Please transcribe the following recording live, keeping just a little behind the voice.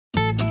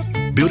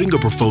Building a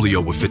portfolio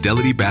with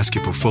Fidelity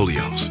Basket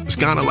Portfolios is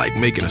kind of like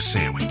making a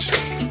sandwich.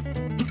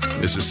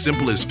 It's as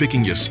simple as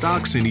picking your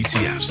stocks and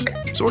ETFs,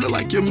 sort of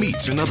like your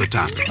meats and other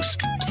toppings,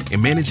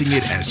 and managing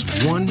it as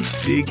one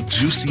big,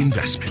 juicy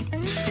investment.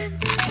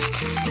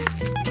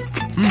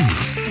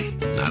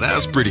 Now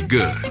that's pretty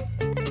good.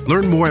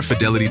 Learn more at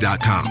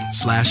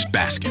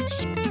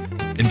fidelity.com/baskets.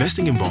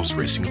 Investing involves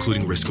risk,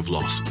 including risk of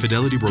loss.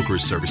 Fidelity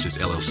Brokerage Services,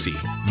 LLC.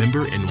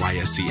 Member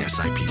NYSE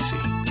SIPC.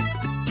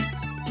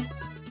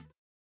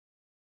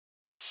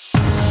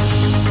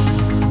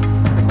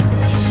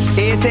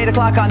 It's 8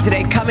 o'clock on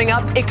Today. Coming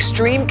up,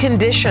 extreme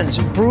conditions.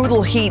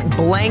 Brutal heat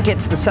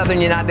blankets the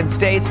southern United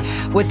States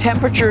with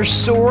temperatures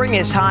soaring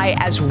as high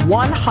as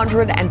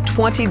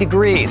 120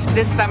 degrees.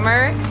 This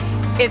summer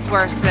is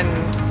worse than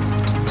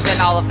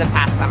all of the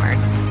past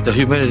summers. The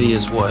humidity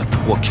is what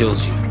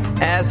kills you.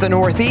 As the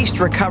Northeast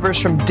recovers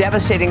from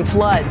devastating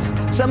floods,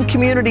 some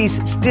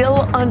communities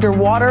still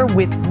underwater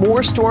with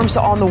more storms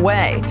on the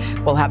way.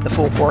 We'll have the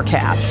full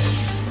forecast.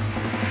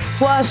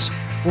 Plus,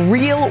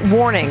 real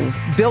warning.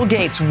 Bill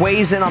Gates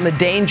weighs in on the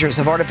dangers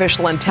of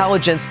artificial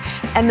intelligence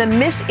and the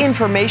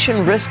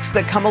misinformation risks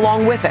that come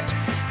along with it.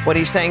 What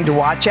he's saying to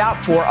watch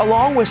out for,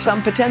 along with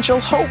some potential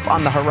hope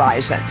on the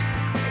horizon.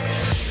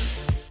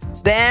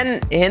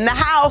 Then, in the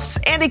House,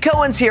 Andy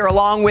Cohen's here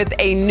along with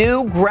a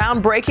new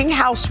groundbreaking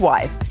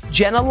housewife,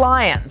 Jenna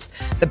Lyons.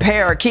 The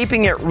pair are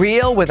keeping it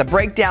real with a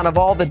breakdown of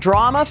all the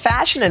drama,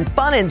 fashion, and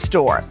fun in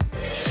store.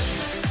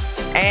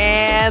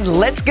 And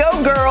let's go,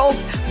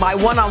 girls. My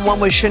one-on-one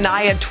with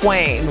Shania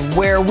Twain,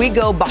 where we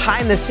go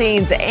behind the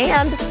scenes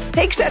and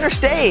take center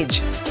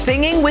stage,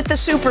 singing with the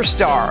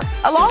superstar,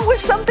 along with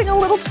something a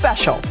little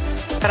special.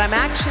 But I'm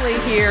actually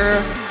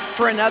here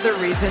for another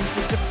reason,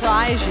 to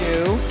surprise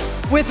you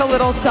with a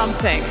little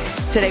something.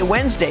 Today,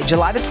 Wednesday,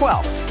 July the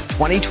 12th,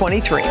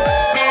 2023.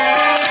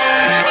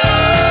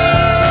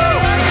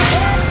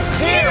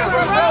 Here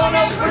from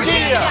Roanoke,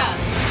 Virginia,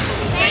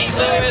 St.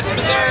 Louis,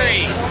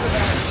 Missouri,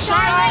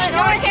 Charlotte,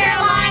 North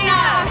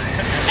Carolina,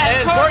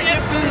 and Port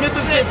Gibson,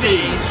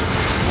 Mississippi.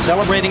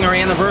 Celebrating our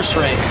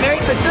anniversary.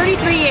 Married for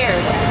 33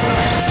 years.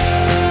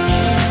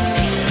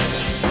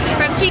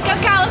 From Chico,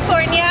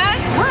 California.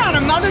 We're on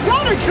a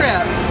mother-daughter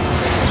trip.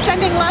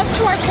 Sending love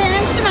to our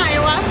parents in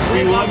Iowa.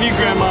 We love you,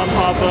 Grandma and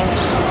Papa.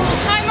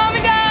 Hi, Mom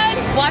and Dad.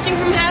 Watching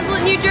from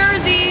Hazlet, New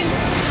Jersey.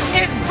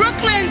 It's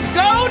Brooklyn's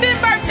golden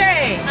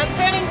birthday. I'm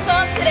turning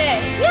 12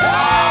 today.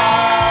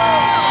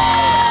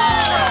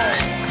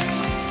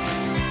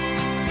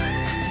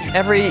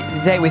 Every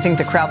day we think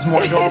the crowd's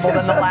more adorable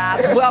than the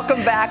last.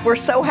 Welcome back. We're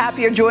so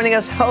happy you're joining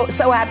us.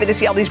 So happy to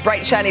see all these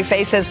bright, shiny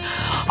faces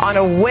on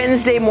a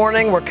Wednesday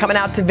morning. We're coming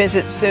out to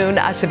visit soon.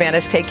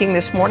 Savannah's taking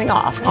this morning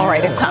off. All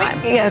right, in time.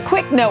 A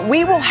quick note,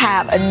 we will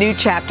have a new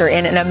chapter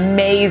in an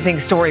amazing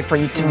story for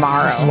you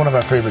tomorrow. This is one of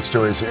our favorite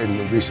stories in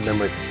recent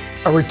memory.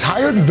 A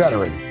retired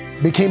veteran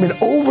became an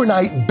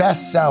overnight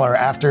bestseller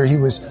after he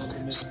was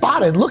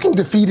spotted looking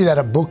defeated at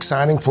a book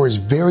signing for his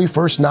very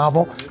first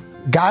novel.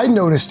 Guy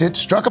noticed it,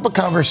 struck up a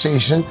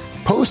conversation,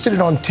 posted it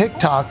on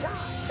TikTok,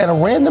 and a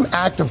random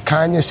act of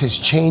kindness has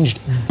changed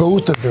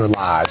both of their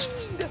lives.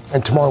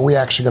 And tomorrow we're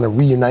actually going to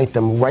reunite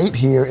them right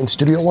here in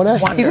Studio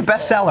 1A. He's a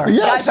bestseller.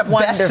 Yes, Guy's a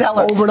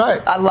bestseller.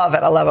 Overnight. I love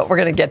it. We're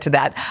going to get to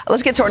that.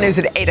 Let's get to our news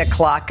at 8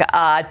 o'clock.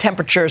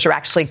 Temperatures are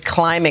actually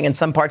climbing in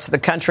some parts of the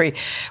country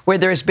where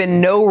there's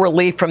been no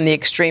relief from the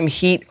extreme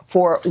heat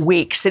for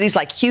weeks. Cities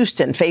like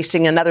Houston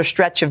facing another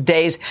stretch of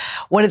days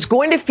when it's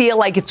going to feel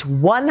like it's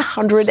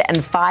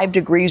 105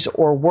 degrees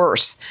or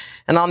worse.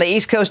 And on the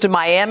east coast of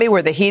Miami,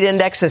 where the heat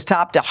index has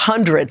topped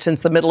 100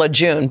 since the middle of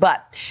June.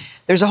 But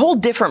there's a whole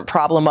different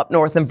problem up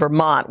north in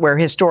Vermont, where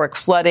historic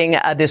flooding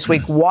this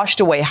week washed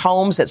away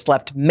homes. It's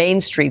left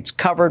main streets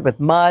covered with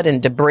mud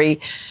and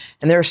debris.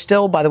 And there are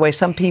still, by the way,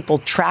 some people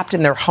trapped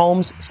in their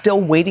homes, still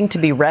waiting to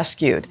be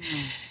rescued.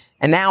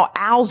 And now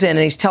Al's in,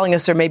 and he's telling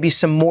us there may be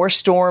some more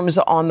storms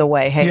on the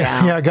way. Hey,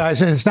 Al. Yeah, guys,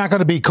 and it's not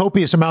going to be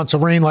copious amounts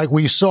of rain like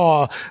we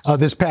saw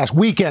this past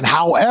weekend.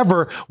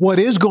 However, what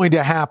is going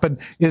to happen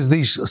is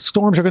these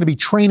storms are going to be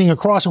training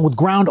across, and with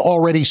ground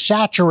already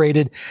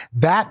saturated,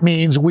 that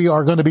means we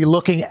are going to be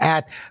looking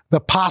at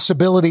the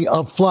possibility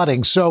of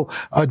flooding. So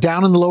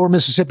down in the lower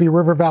Mississippi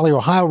River Valley,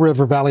 Ohio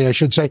River Valley, I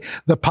should say,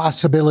 the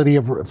possibility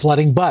of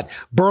flooding. But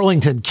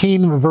Burlington,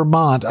 Keene,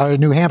 Vermont,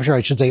 New Hampshire,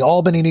 I should say,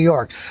 Albany, New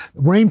York,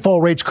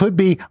 rainfall rates could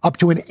be up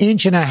to 1.5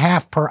 inches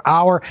per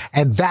hour,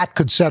 and that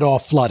could set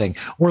off flooding.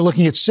 We're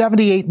looking at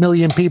 78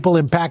 million people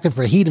impacted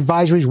for heat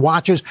advisories,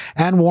 watches,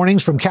 and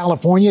warnings from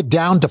California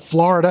down to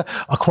Florida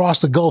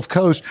across the Gulf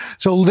Coast.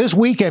 So this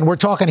weekend, we're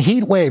talking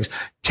heat waves.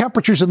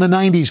 Temperatures in the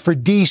 90s for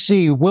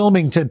D.C.,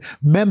 Wilmington,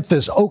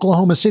 Memphis,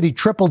 Oklahoma City,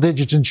 triple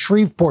digits in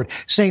Shreveport.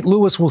 St.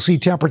 Louis will see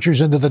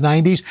temperatures into the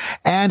 90s.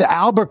 And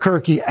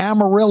Albuquerque,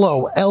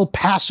 Amarillo, El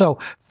Paso,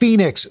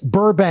 Phoenix,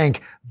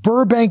 Burbank,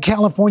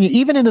 California,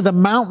 even into the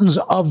mountains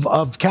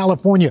of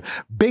California.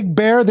 Big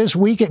Bear this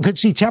weekend could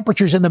see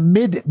temperatures in the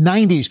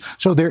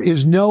mid-90s. So there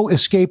is no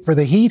escape for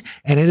the heat,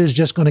 and it is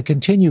just going to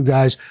continue,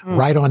 guys,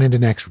 right on into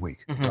next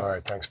week. All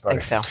right, thanks, buddy.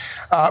 Thanks,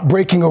 Sal.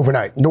 Breaking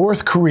overnight,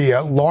 North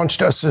Korea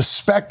launched a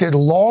suspected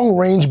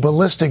long-range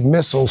ballistic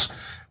missiles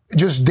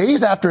just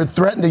days after it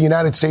threatened the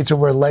United States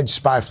over alleged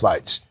spy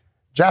flights.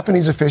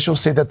 Japanese officials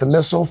say that the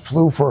missile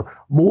flew for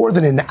more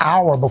than an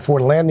hour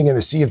before landing in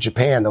the Sea of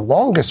Japan, the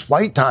longest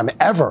flight time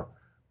ever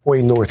for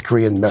a North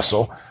Korean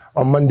missile.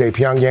 On Monday,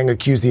 Pyongyang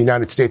accused the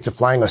United States of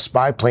flying a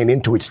spy plane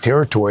into its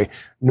territory.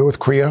 North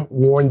Korea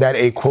warned that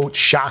a, quote,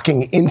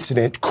 shocking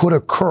incident could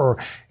occur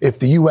if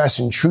the U.S.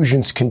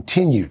 intrusions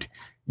continued.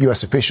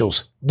 U.S.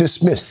 officials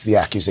dismissed the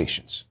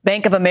accusations.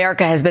 Bank of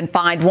America has been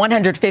fined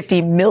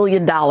 $150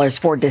 million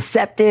for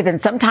deceptive and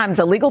sometimes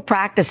illegal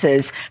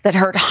practices that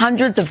hurt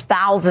hundreds of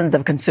thousands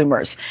of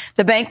consumers.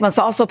 The bank must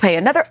also pay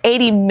another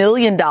 $80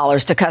 million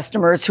to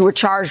customers who were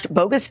charged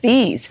bogus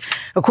fees.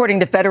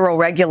 According to federal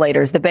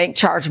regulators, the bank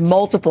charged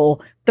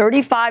multiple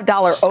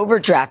 $35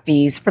 overdraft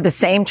fees for the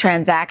same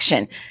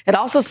transaction. It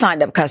also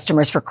signed up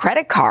customers for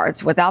credit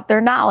cards without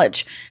their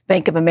knowledge.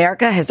 Bank of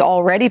America has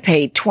already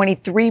paid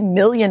 $23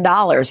 million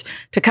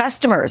to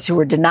customers who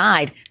were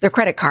denied their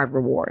credit card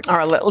rewards. All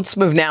right, let's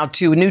move now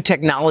to new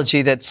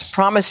technology that's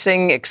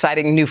promising,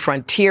 exciting new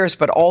frontiers,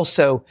 but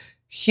also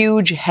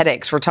huge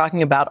headaches. We're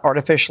talking about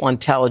artificial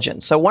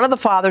intelligence. So one of the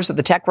fathers of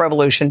the tech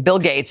revolution, Bill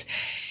Gates,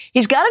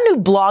 he's got a new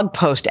blog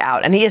post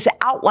out, and he is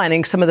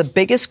outlining some of the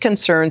biggest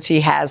concerns he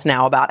has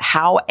now about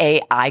how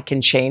AI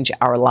can change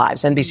our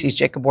lives. NBC's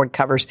Jacob Ward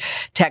covers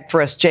tech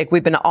for us. Jake,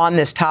 we've been on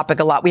this topic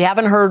a lot. We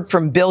haven't heard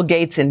from Bill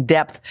Gates in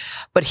depth,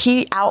 but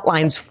he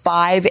outlines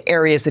 5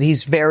 areas that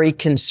he's very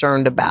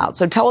concerned about.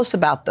 So tell us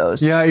about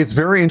those. Yeah, it's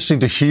very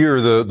interesting to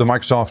hear the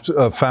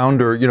Microsoft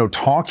founder,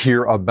 talk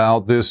here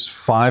about this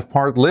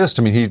 5-part list.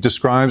 I mean, he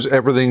describes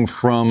everything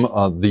from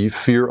the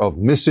fear of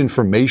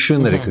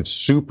misinformation, that it could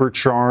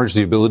supercharge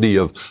the ability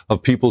of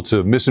people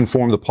to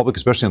misinform the public,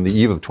 especially on the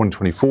eve of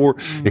 2024.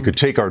 It could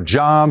take our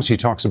jobs. He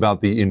talks about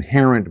the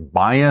inherent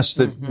bias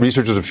that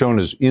researchers have shown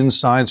is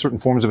inside certain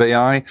forms of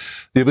AI,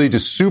 the ability to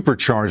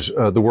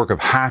supercharge the work of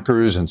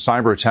hackers and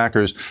cyber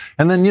attackers.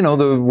 And then,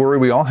 the worry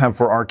we all have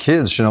for our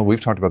kids.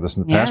 We've talked about this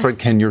in the past, right?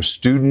 Can your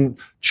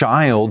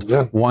child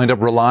wind up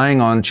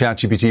relying on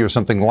ChatGPT or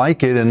something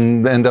like it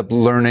and end up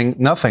learning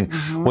nothing?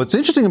 What's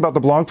interesting about the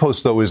blog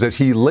post, though, is that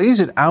he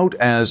lays it out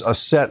as a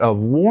set of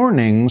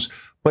warnings.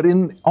 But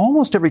in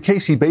almost every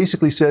case, he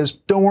basically says,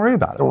 don't worry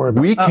about it.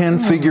 We can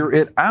figure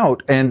it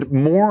out. And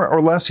more or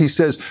less, he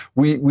says,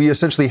 we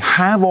essentially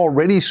have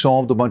already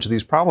solved a bunch of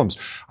these problems.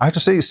 I have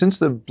to say, since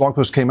the blog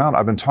post came out,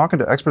 I've been talking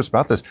to experts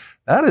about this.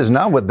 That is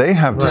not what they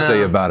have to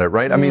say about it,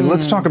 right? I mean,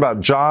 let's talk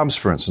about jobs,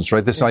 for instance,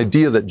 right? This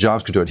idea that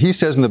jobs could do it. He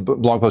says in the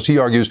blog post, he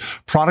argues,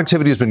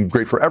 productivity has been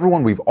great for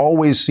everyone. We've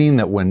always seen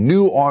that when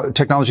new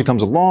technology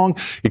comes along,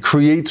 it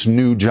creates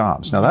new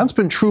jobs. Now, that's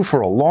been true for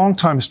a long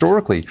time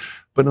historically.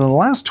 But in the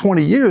last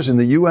 20 years in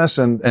the U.S.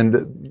 and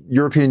the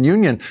European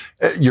Union,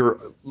 your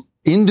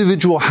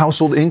individual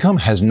household income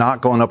has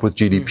not gone up with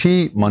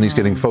GDP. Money's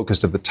getting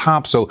focused at the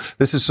top. So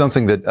this is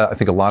something that I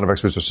think a lot of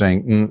experts are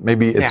saying,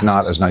 maybe it's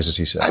not as nice as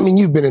he says. I mean,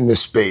 you've been in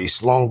this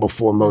space long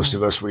before most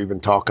of us were even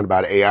talking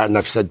about AI. And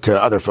I've said to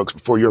other folks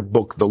before, your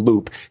book, The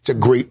Loop, it's a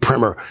great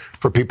primer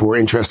for people who are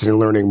interested in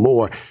learning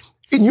more.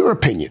 In your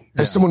opinion,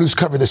 as someone who's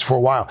covered this for a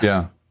while,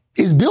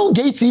 is Bill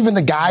Gates even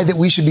the guy that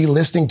we should be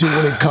listening to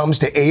when it comes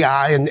to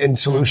AI and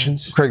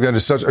solutions? Craig, that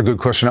is such a good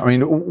question. I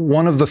mean,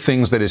 one of the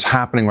things that is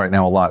happening right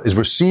now a lot is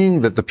we're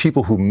seeing that the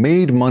people who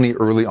made money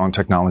early on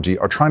technology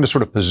are trying to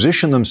sort of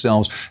position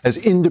themselves as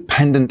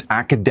independent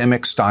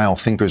academic style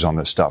thinkers on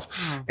this stuff.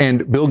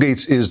 And Bill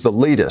Gates is the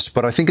latest.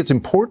 But I think it's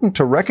important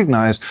to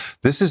recognize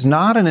this is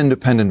not an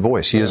independent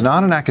voice. He is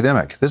not an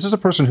academic. This is a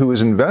person who is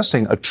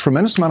investing a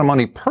tremendous amount of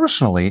money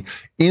personally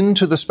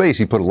into the space.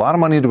 He put a lot of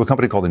money into a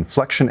company called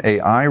Inflection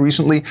AI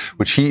recently,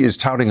 which he is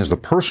touting as the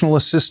personal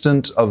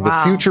assistant of the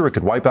future. It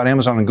could wipe out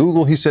Amazon and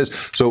Google, he says.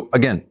 So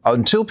again,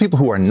 until people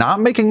who are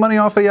not making money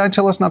off AI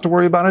tell us not to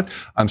worry about it,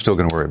 I'm still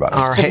going to worry about it.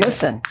 All right.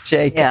 Listen,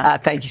 Jake,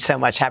 thank you so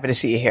much. Happy to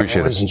see you here.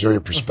 Appreciate Always enjoy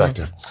your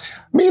perspective.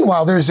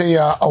 Meanwhile, there's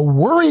a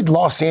worried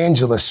Los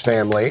Angeles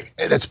family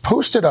that's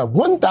posted a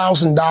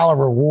 $1,000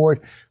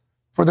 reward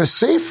for the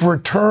safe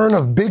return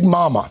of Big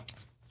Mama.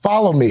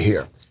 Follow me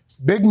here.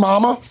 Big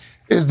Mama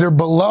is their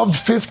beloved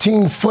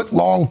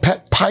 15-foot-long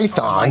pet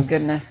python. Oh, my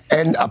goodness.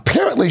 And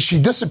apparently she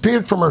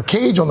disappeared from her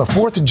cage on the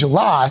 4th of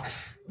July.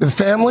 The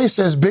family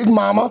says Big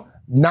Mama,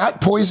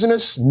 not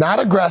poisonous, not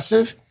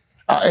aggressive,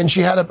 and she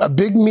had a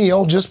big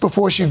meal just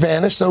before she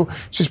vanished, so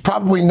she's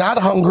probably not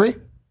hungry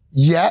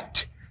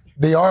yet.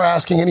 They are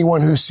asking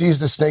anyone who sees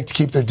the snake to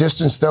keep their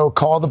distance, though.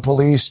 Call the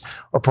police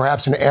or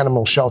perhaps an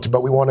animal shelter.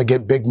 But we want to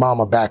get Big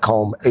Mama back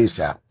home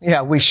ASAP.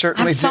 Yeah, we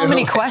certainly do. So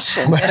many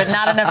questions, but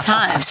not enough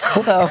time.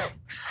 So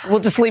we'll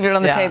just leave it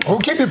on the table. We'll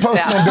keep you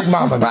posted on Big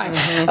Mama. Right.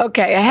 Mm-hmm.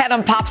 Okay, ahead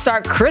on Pop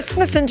Star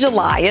Christmas in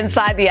July.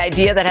 Inside the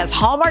idea that has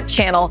Hallmark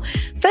Channel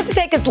set to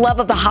take its love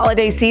of the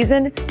holiday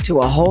season to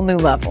a whole new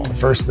level.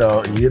 First,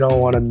 though, you don't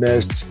want to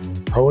miss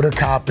Hoda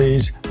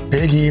Copies'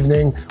 big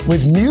evening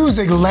with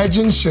music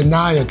legend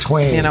Shania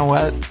Twain. You know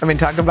what? I mean,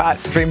 talk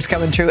about dreams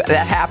coming true.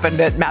 That happened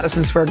at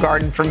Madison Square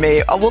Garden for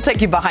me. Oh, we'll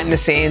take you behind the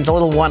scenes, a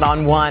little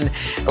one-on-one,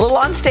 a little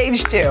on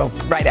stage too,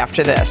 right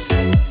after this.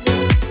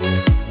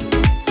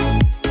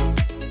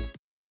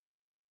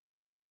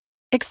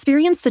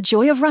 Experience the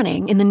joy of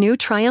running in the new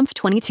Triumph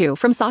 22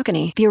 from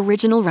Saucony, the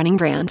original running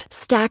brand.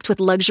 Stacked with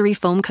luxury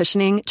foam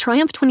cushioning,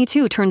 Triumph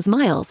 22 turns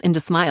miles into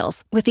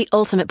smiles with the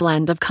ultimate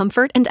blend of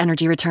comfort and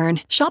energy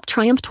return. Shop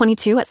Triumph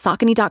 22 at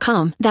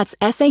Saucony.com. That's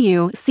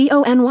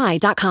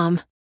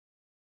SAUCONY.com.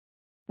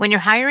 When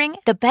you're hiring,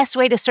 the best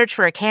way to search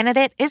for a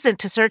candidate isn't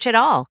to search at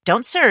all.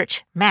 Don't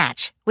search,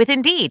 match with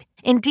Indeed.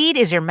 Indeed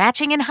is your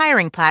matching and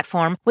hiring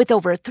platform with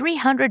over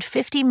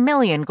 350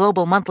 million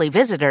global monthly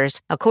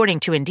visitors, according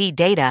to Indeed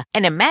data,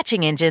 and a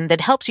matching engine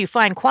that helps you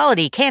find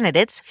quality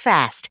candidates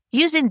fast.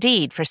 Use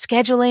Indeed for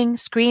scheduling,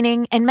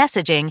 screening, and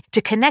messaging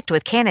to connect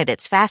with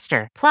candidates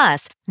faster.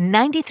 Plus,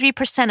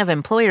 93% of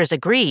employers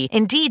agree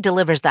Indeed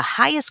delivers the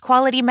highest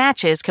quality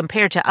matches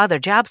compared to other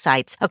job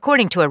sites,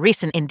 according to a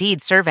recent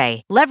Indeed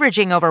survey.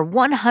 Leveraging over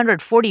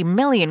 140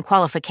 million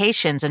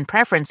qualifications and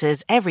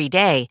preferences every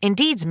day,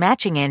 Indeed's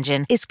matching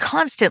engine is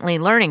constantly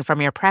learning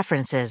from your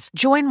preferences.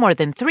 Join more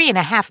than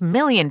 3.5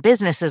 million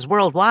businesses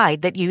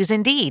worldwide that use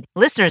Indeed.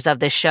 Listeners of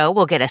this show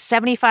will get a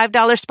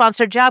 $75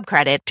 sponsored job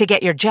credit to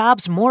get your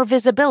jobs more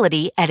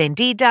visibility at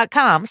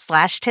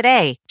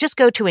Indeed.com/today. Just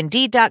go to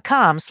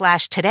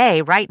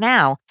Indeed.com/today right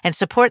now and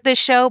support this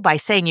show by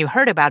saying you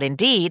heard about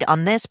Indeed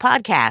on this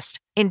podcast.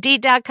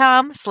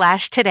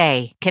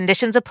 Indeed.com/today.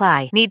 Conditions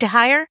apply. Need to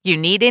hire? You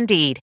need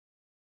Indeed.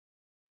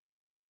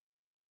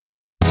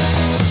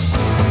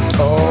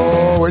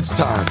 Oh, it's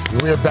time.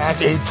 We're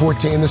back,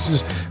 8:14. This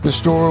is the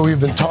story we've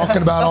been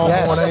talking about all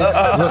morning,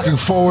 looking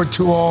forward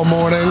to all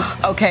morning.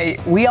 Okay,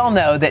 we all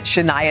know that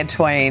Shania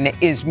Twain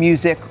is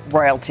music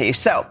royalty.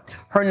 So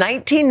her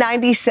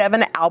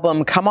 1997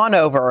 album, Come On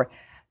Over,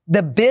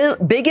 the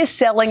biggest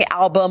selling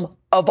album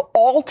of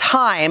all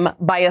time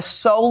by a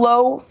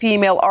solo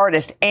female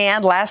artist.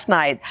 And last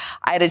night,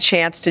 I had a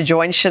chance to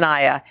join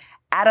Shania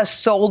at a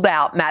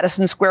sold-out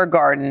Madison Square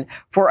Garden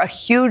for a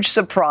huge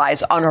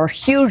surprise on her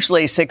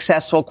hugely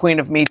successful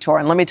Queen of Me tour.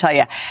 And let me tell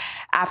you,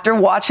 after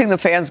watching the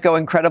fans go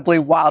incredibly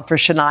wild for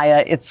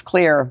Shania, it's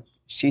clear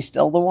she's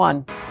still the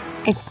one.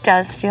 It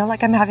does feel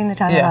like I'm having the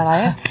time of my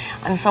life.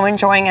 I'm so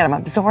enjoying it. I'm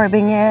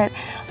absorbing it.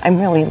 I'm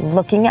really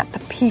looking at the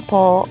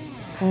people,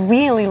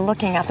 really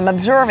looking at them,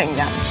 observing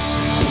them.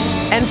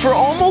 And for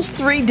almost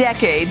 3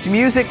 decades,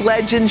 music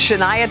legend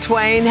Shania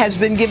Twain has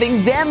been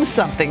giving them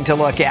something to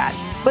look at.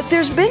 But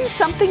there's been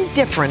something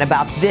different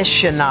about this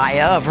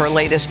Shania of her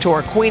latest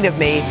tour, Queen of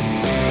Me.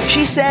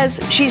 She says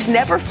she's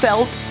never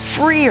felt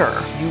freer.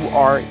 You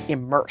are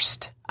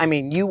immersed. I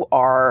mean, you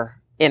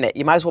are in it.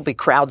 You might as well be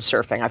crowd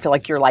surfing. I feel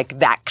like you're like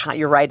that kind.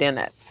 You're right in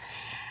it.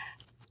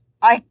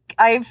 I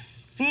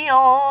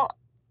feel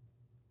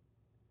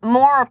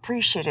more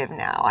appreciative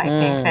now, I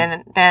think,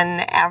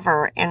 than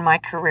ever in my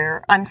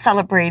career. I'm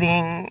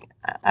celebrating,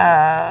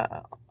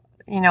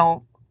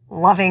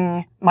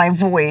 loving my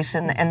voice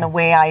and the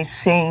way I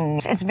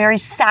sing. It's very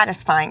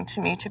satisfying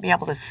to me to be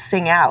able to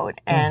sing out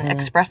and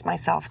express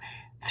myself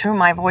through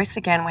my voice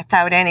again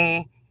without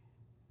any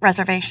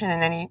reservation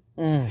and any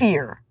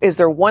fear. Is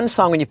there one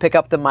song when you pick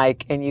up the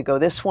mic and you go,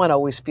 this one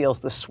always feels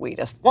the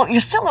sweetest? Well,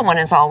 You're Still the One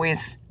is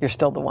always. You're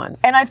still the one.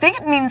 And I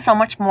think it means so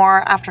much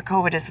more after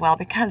COVID as well,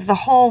 because the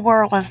whole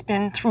world has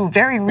been through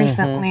very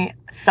recently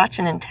such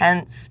an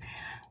intense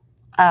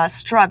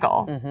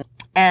struggle.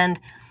 And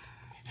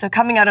so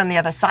coming out on the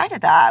other side of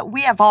that,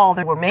 we have all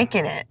that we're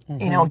making it,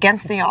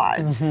 against the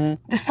odds.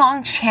 The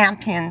song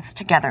champions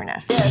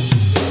togetherness.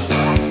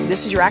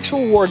 This is your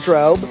actual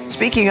wardrobe.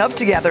 Speaking of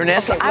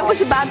togetherness, I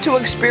was about to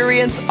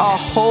experience a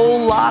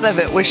whole lot of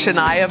it with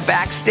Shania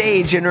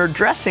backstage in her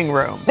dressing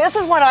room. This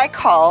is what I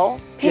call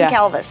Pink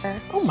Elvis.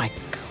 Oh my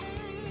God.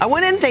 I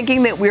went in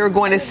thinking that we were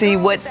going to see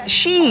what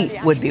she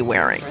would be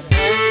wearing.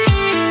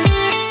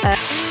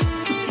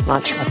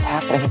 Not sure what's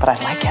happening, but I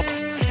like it.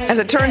 As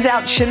it turns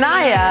out,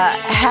 Shania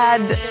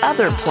had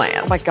other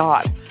plans. Oh my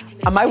God.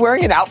 Am I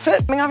wearing an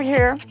outfit? Coming over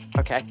here.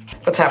 Okay.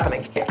 What's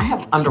happening? I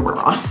have underwear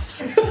on.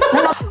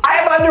 I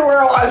have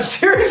underwear on,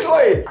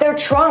 seriously. They're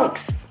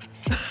trunks.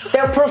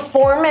 They're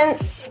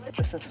performance.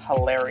 This is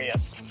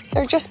hilarious.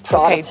 They're just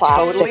plastic.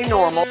 Totally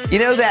normal. You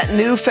know that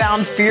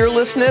newfound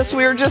fearlessness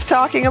we were just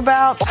talking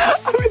about?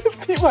 I'm going to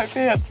pee my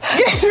pants.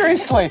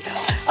 Seriously.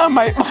 I'm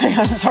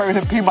sorry, I'm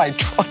going to pee my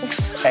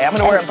trunks. Okay, I'm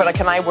going to wear it, but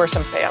can I wear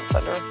some pants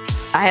under it?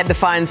 I had to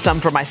find some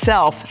for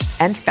myself,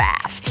 and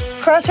fast.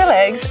 Cross your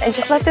legs and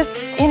just let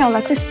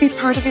this be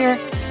part of your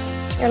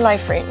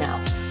life right now.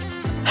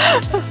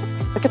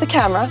 Look at the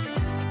camera.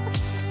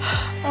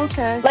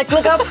 Okay. Like,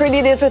 look how pretty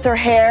it is with her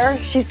hair.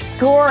 She's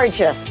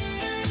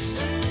gorgeous.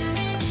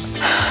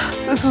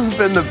 This has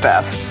been the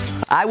best.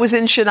 I was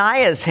in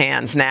Shania's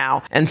hands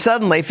now and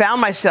suddenly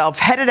found myself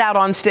headed out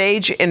on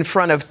stage in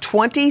front of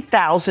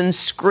 20,000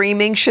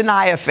 screaming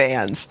Shania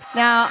fans.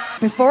 Now,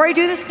 before I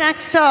do this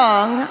next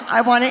song,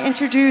 I want to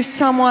introduce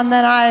someone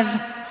that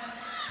I've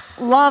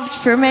loved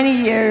for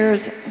many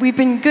years. We've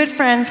been good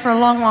friends for a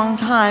long, long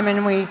time,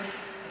 and we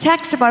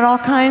text about all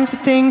kinds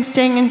of things,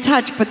 staying in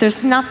touch, but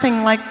there's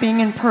nothing like being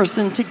in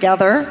person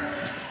together.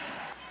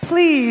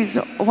 Please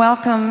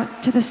welcome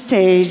to the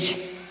stage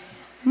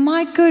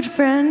my good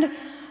friend,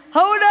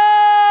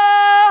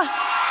 Hoda!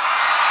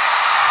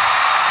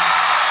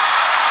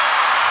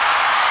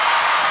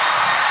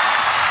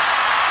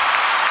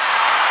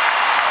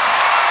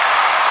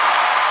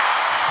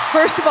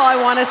 First of all, I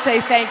want to say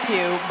thank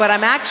you, but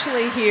I'm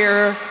actually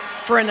here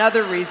for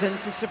another reason,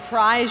 to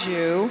surprise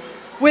you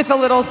with a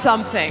little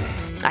something.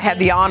 I had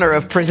the honor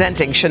of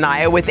presenting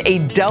Shania with a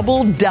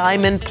double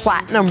diamond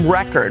platinum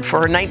record for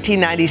her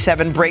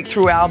 1997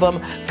 breakthrough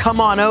album, Come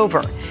On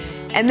Over.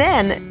 And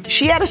then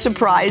she had a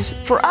surprise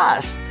for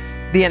us.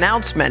 The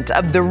announcement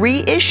of the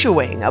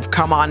reissuing of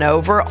Come On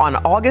Over on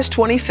August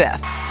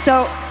 25th.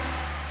 So,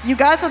 you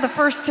guys are the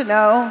first to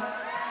know.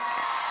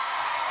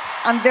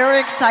 I'm very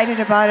excited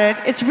about it.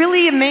 It's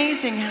really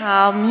amazing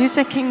how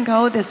music can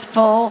go this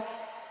full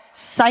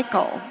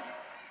cycle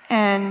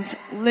and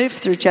live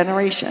through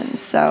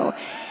generations. So,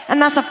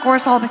 and that's of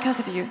course all because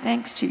of you.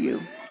 Thanks to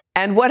you.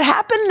 And what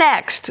happened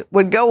next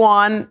would go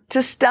on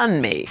to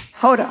stun me.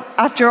 Hoda,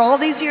 after all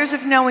these years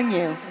of knowing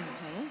you,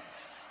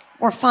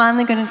 we're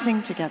finally going to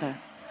sing together.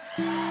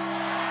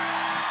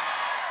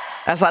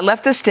 As I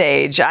left the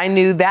stage, I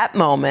knew that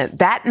moment,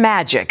 that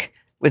magic,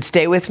 would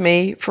stay with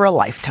me for a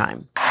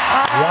lifetime.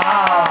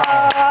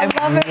 Wow. And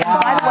by the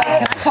way,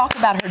 can I talk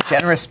about her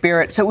generous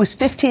spirit? So it was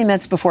 15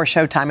 minutes before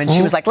showtime, and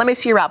she was like, let me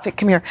see your outfit.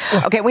 Come here.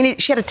 Okay,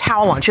 she had a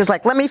towel on. She was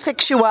like, let me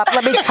fix you up.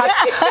 Let me cut.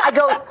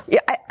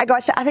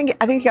 I think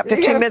you got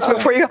 15 minutes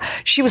before you go.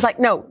 She was like,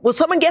 no, will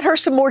someone get her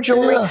some more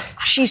jewelry? Yeah.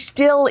 She's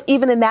still,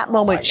 even in that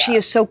moment, she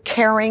is so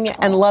caring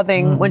and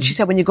loving. When she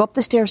said, when you go up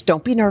the stairs,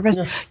 don't be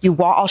nervous.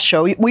 I'll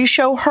show you. Will you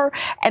show her?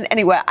 And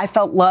anyway, I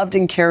felt loved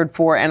and cared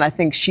for, and I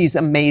think she's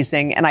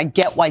amazing. And I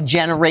get why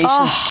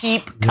generations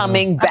keep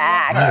coming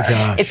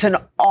back. It's an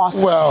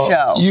awesome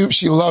show.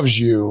 She loves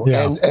you.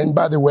 Yeah. And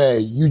by the way,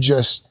 you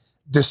just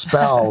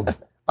dispelled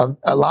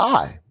a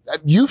lie.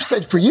 You've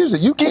said for years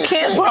that you can't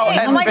sing.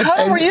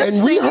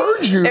 And we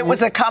heard you. It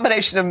was a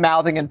combination of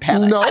mouthing and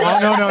panic. No.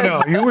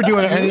 You were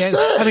doing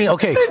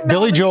it.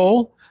 Billy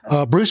Joel,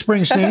 Bruce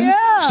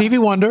Springsteen, Stevie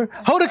Wonder,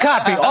 Hoda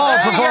Kotb, all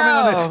performing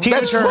on the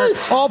Tina Turner,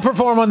 all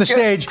perform on the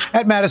stage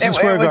at Madison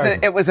Square Garden.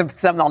 It was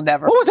something I'll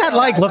never. What was that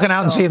like, looking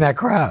out and seeing that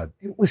crowd?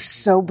 It was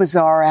so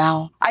bizarre,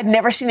 Al. I'd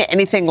never seen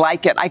anything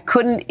like it. I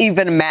couldn't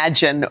even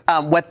imagine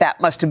what that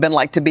must have been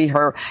like to be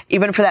her,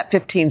 even for that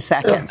 15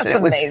 seconds. That's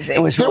amazing.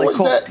 It was really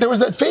cool. There was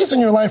that phase in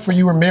your life where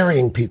you were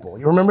marrying people.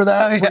 You remember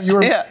that?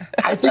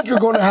 I think you're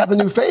going to have a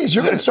new phase.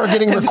 You're going to start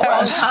getting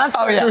requests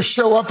to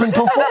show up and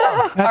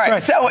perform. All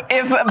right. So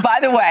by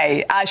the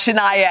way,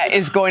 Shania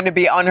is going to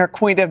be on her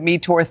Queen of Me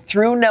tour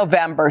through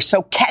November.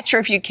 So catch her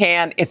if you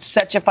can. It's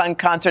such a fun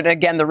concert.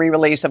 Again, the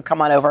re-release of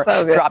Come On Over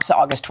drops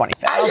August 25th.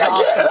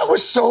 That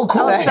was so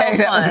cool. That was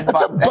so fun.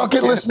 That's a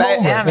bucket list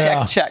moment.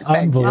 Check.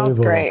 Unbelievable. That was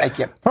great. Thank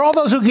you. For all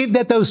those who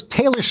get those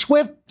Taylor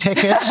Swift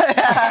tickets,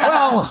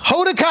 well,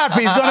 Hoda Kotb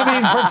is going to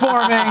be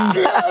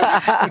performing.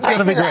 It's going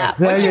to be great.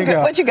 There you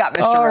go. What you got,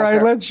 Mr. All right,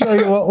 Roker? let's show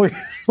you what we're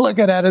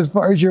looking at as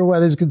far as your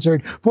weather is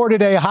concerned. For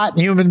today, hot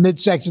and humid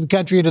midsection of the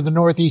country into the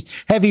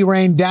northeast, heavy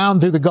rain down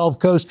through the Gulf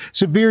Coast,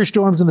 severe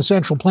storms in the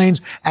Central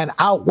Plains, and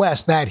out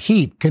west, that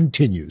heat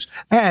continues.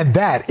 And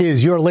that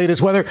is your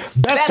latest weather.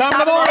 Best time of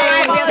the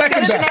morning.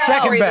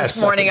 Second best.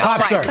 This morning. All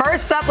right,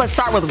 first up, let's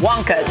start with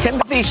Wonka.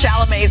 Timothée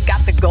Chalamet's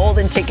got the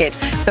golden ticket.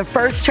 The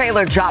first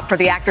trailer dropped for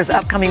the actor's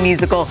upcoming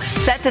musical,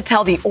 set to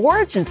tell the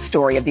origin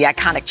story of the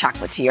iconic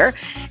chocolatier.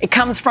 It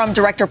comes from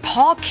director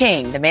Paul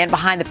King, the man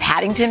behind the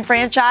Paddington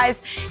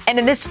franchise. And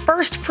in this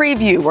first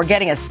preview, we're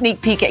getting a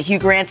sneak peek at Hugh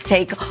Grant's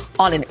take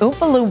on an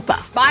Oompa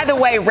Loompa. By the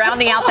way,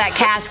 rounding out that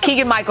cast,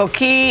 Keegan-Michael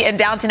Key and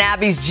Downton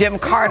Abbey's Jim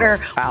Carter.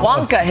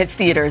 Wonka hits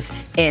theaters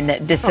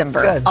in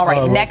December. All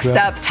right, next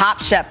up,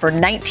 Top Chef for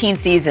 19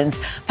 seasons.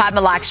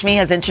 Padma Lakshmi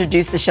has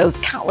introduced the show's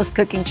countless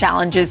cooking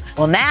challenges.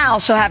 Well, now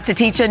she'll have to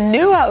teach a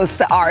new host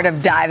the art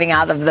of diving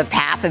out of the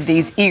path of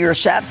these eager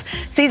chefs.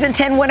 Season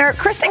 10 winner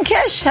Kristen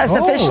Kish has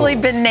officially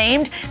been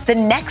named the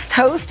next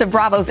host of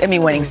Bravo's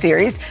Emmy-winning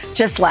series.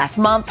 Just last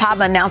month,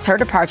 Padma announced her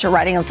departure,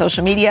 writing on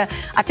social media,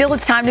 "I feel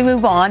it's time to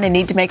move on and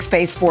need to make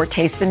space for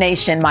Taste the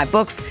Nation, my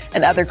books,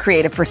 and other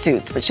creative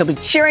pursuits." But she'll be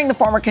cheering the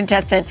former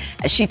contestant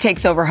as she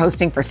takes over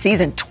hosting for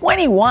season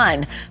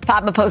 21.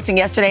 Padma posting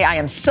yesterday, "I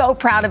am so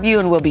proud of you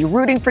and will be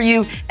rooting for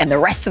you and the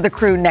rest of the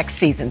crew next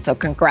season." So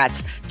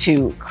congrats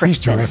to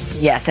Kristen.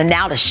 Yes, and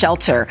now to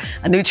Shelter.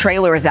 A new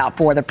trailer is out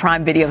for the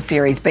Prime Video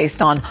series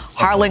based on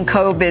Harlan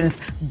Coben's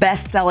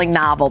best-selling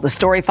novel. novel. The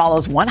story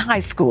follows one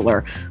high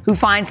schooler who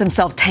finds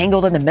himself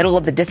tangled in the middle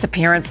of the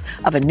disappearance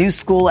of a new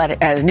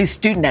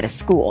student at his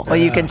school. Well,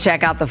 you can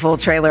check out the full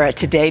trailer at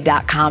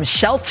today.com.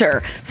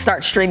 Shelter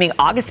starts streaming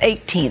August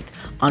 18th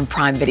on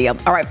Prime Video.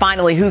 All right,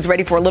 finally, who's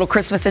ready for a little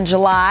Christmas in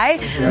July?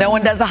 Yeah. No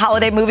one does a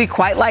holiday movie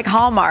quite like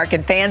Hallmark,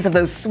 and fans of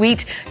those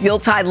sweet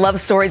Yuletide love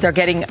stories are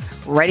getting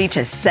ready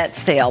to set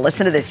sail.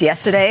 Listen to this.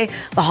 Yesterday,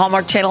 the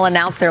Hallmark Channel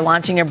announced they're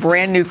launching a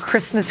brand new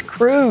Christmas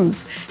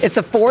cruise. It's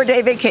a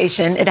 4-day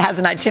vacation. It has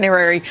an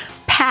itinerary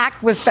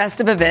packed with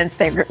festive events.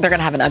 They're going to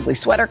have an ugly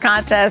sweater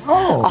contest,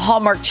 a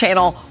Hallmark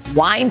Channel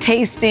wine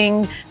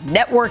tasting,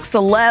 network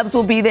celebs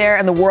will be there,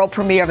 and the world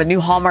premiere of a new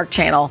Hallmark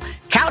Channel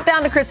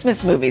countdown to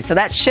Christmas movies. So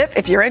that ship,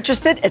 if you're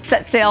interested, it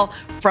sets sail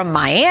from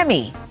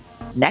Miami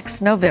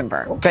next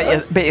November.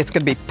 Bet it's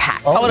going to be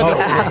packed. Of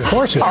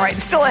course. All right,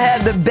 still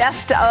ahead, the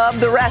best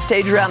of the rest.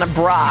 Adriana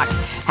Brock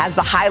has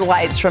the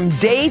highlights from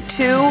day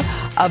 2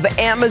 of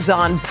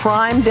Amazon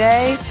Prime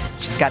Day.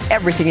 She's got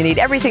everything you need.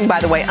 Everything, by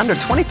the way, under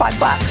 $25.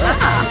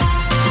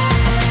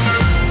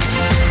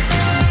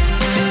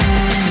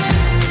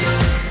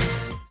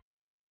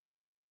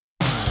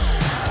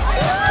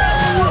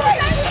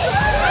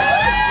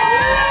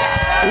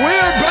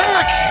 We're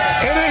back.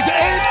 It is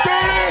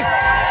 8:30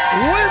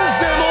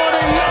 Wednesday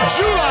morning,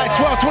 July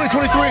 12th,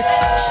 2023.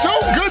 So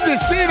good to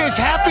see this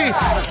happy,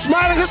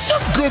 smiling, it's a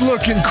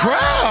good-looking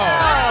crowd.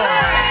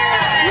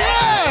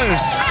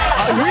 Yes.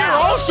 We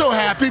are also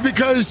happy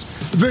because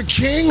the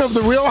king of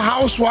the Real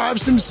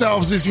Housewives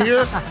themselves is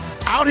here.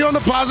 Out here on the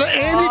plaza,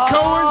 Andy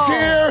Cohen's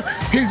here.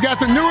 He's got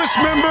the newest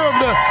member of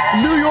the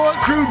New York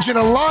crew,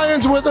 Jenna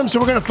Lyons, with him. So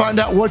we're going to find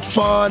out what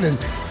fun and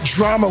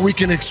drama we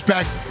can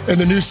expect in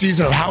the new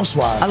season of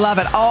Housewives. I love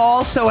it.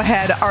 Also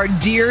ahead, our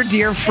dear,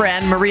 dear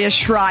friend, Maria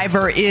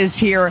Shriver, is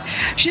here.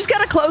 She's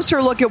got a closer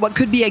look at what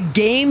could be a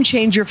game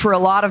changer for a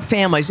lot of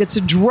families. It's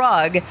a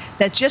drug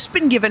that's just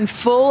been given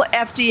full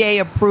FDA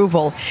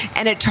approval,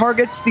 and it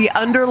targets the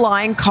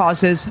underlying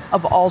causes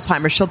of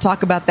Alzheimer's. She'll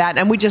talk about that,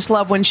 and we just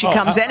love when she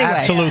comes anyway.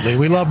 Absolutely.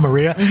 We love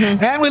Maria.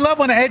 Mm-hmm. And we love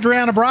when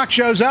Adriana Brock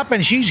shows up,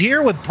 and she's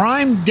here with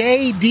Prime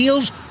Day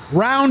deals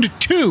round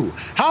 2.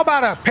 How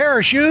about a pair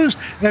of shoes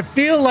that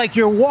feel like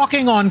you're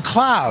walking on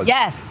clouds?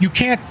 Yes. You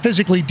can't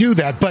physically do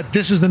that, but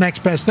this is the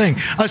next best thing.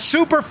 A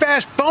super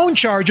fast phone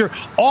charger.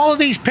 All of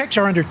these picks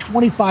are under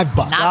 $25.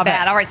 Not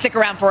bad. All right, stick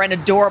around for an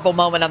adorable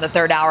moment on the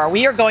third hour.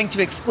 We are going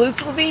to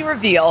exclusively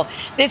reveal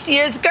this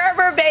year's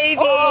Gerber baby.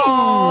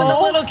 When the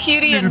little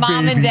cutie and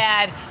mom and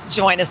dad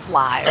join us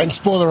live. And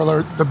spoiler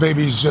alert, the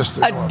baby's just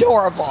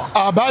adorable.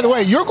 By the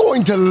way, you're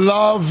going to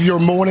love your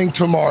morning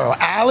tomorrow.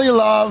 Allie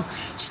Love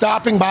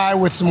stopping by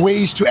with some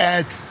ways to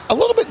add a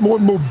little bit more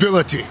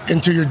mobility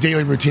into your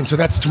daily routine. So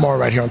that's tomorrow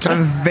right here on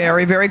time.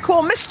 Very, very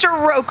cool. Mr.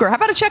 Roker, how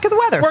about a check of the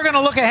weather? We're going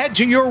to look ahead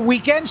to your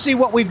weekend, see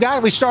what we've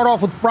got. We start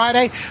off with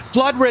Friday.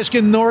 Flood risk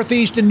in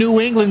Northeast and New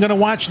England. Going to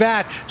watch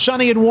that.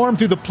 Sunny and warm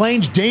through the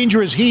plains.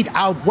 Dangerous heat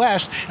out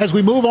west. As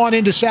we move on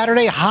into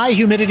Saturday, high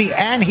humidity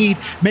and heat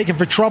making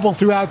for trouble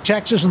throughout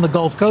Texas and the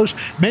Gulf Coast.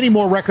 Many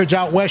more records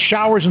out west.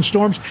 Showers and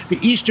storms the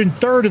eastern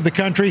third of the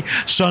country.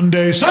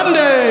 Sunday.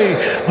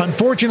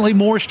 Unfortunately,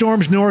 more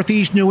storms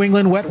northeast New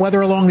England. Wet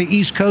weather along the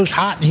East Coast,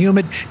 hot and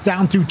humid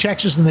down through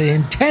Texas, and the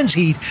intense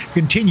heat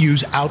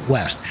continues out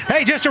west.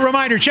 Hey, just a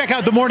reminder, check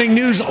out the Morning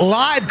News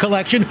Live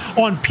collection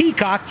on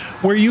Peacock,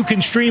 where you can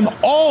stream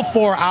all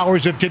 4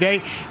 hours of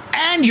today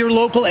and your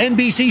local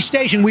NBC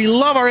station. We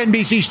love our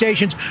NBC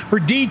stations. For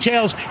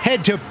details,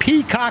 head to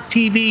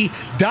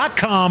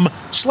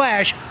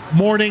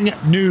peacock.tv.com/morning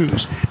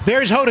news.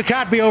 There's Hoda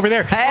Kotb over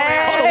there.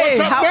 Hey, what's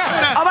up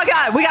next? Oh my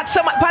God, we got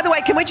so much. By the way,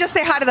 can we just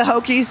say hi to the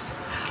Hokies?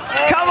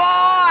 Come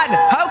on!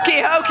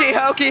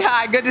 Hokey,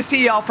 hi. Good to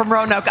see y'all from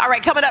Roanoke. All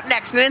right, coming up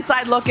next, an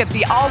inside look at the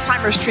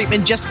Alzheimer's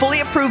treatment just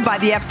fully approved by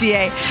the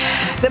FDA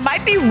that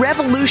might be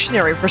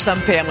revolutionary for some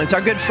families.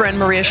 Our good friend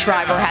Maria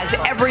Shriver has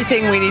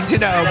everything we need to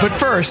know. But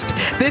first,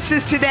 this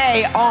is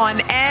Today on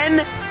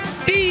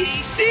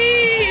NBC.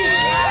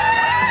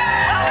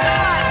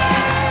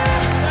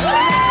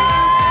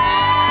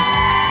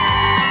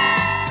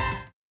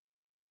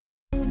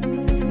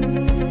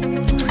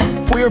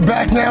 We are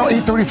back now,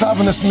 8:35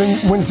 on this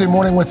Wednesday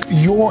morning with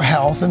Your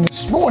Health. And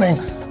this morning,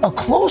 a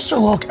closer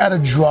look at a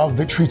drug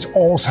that treats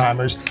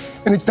Alzheimer's.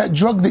 And it's that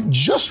drug that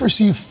just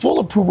received full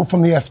approval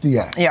from the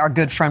FDA. Yeah, our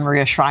good friend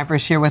Maria Shriver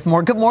is here with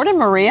more. Good morning,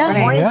 Maria. Good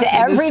morning to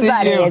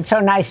everybody. It's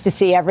so nice to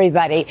see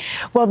everybody.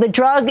 Well, the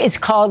drug is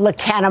called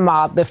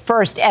lecanemab, the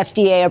first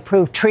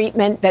FDA-approved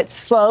treatment that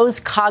slows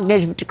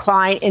cognitive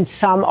decline in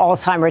some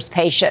Alzheimer's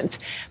patients.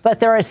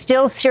 But there are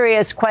still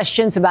serious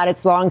questions about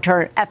its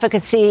long-term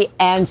efficacy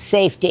and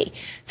safety.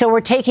 So we're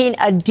taking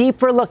a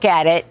deeper look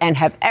at it and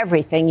have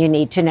everything you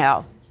need to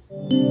know.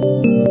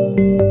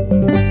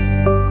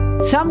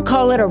 Some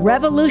call it a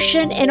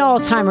revolution in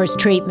Alzheimer's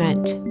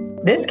treatment.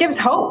 This gives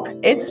hope.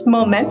 It's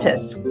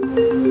momentous.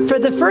 For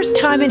the first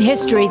time in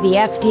history, the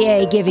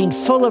FDA giving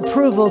full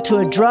approval to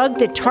a drug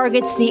that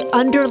targets the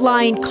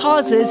underlying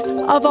causes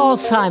of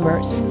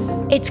Alzheimer's.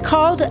 It's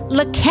called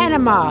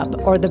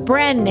lecanemab, or the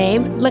brand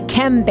name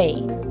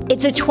Leqembi.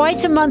 It's a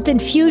twice-a-month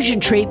infusion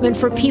treatment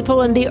for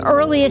people in the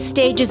earliest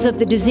stages of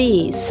the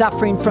disease,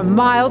 suffering from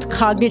mild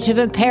cognitive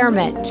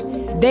impairment.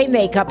 They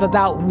make up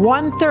about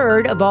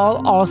 1/3 of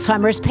all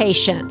Alzheimer's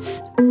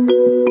patients.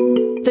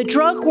 The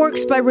drug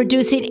works by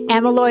reducing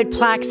amyloid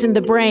plaques in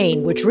the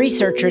brain, which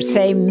researchers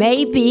say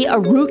may be a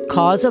root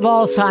cause of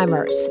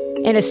Alzheimer's.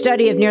 In a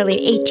study of nearly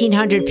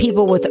 1,800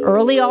 people with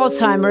early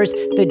Alzheimer's,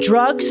 the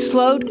drug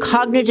slowed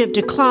cognitive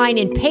decline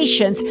in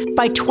patients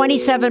by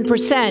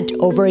 27%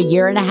 over a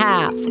year and a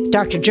half.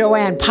 Dr.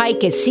 Joanne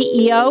Pike is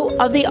CEO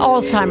of the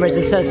Alzheimer's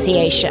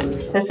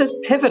Association. This is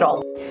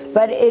pivotal.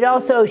 But it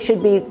also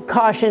should be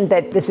cautioned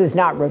that this is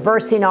not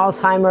reversing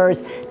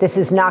Alzheimer's. This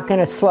is not going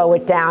to slow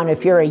it down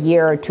if you're a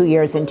year or 2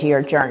 years into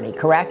your journey,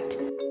 correct?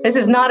 This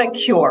is not a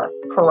cure,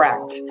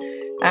 correct.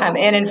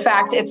 And in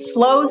fact, it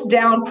slows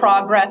down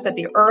progress at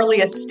the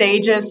earliest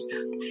stages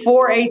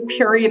for a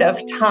period of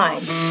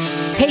time.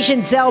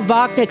 Patient Zell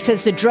Bachnick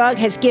says the drug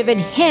has given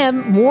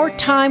him more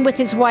time with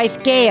his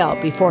wife, Gail,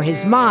 before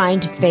his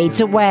mind fades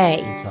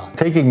away.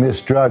 Taking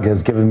this drug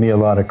has given me a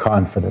lot of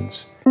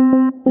confidence.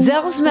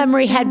 Zell's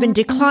memory had been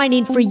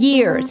declining for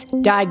years.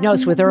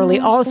 Diagnosed with early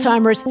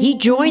Alzheimer's, he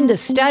joined the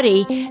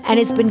study and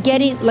has been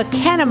getting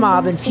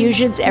lecanemab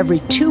infusions every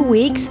 2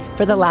 weeks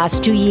for the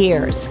last 2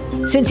 years.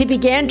 Since he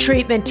began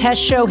treatment,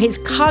 tests show his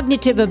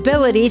cognitive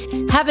abilities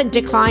haven't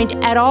declined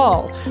at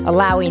all,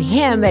 allowing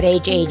him at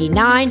age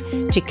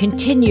 89 to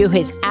continue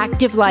his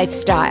active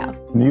lifestyle.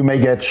 You may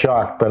get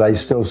shocked, but I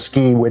still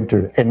ski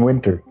winter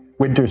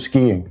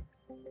skiing.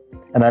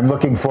 And I'm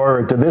looking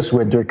forward to this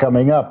winter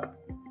coming up.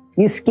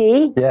 You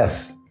ski?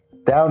 Yes,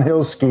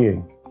 downhill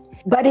skiing.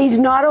 But he's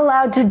not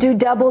allowed to do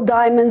double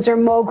diamonds or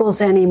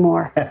moguls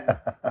anymore.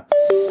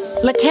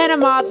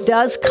 Lecanemab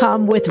does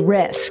come with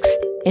risks.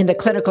 In the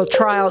clinical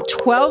trial,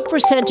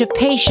 12% of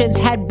patients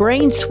had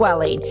brain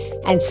swelling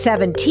and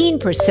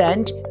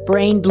 17%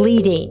 brain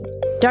bleeding.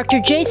 Dr.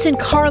 Jason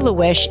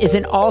Karlawish is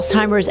an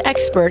Alzheimer's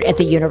expert at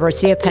the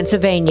University of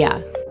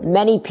Pennsylvania.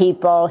 Many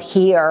people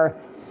hear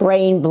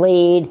brain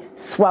bleed,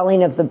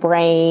 swelling of the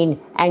brain,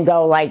 and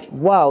go like,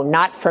 whoa,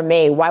 not for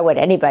me. Why would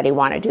anybody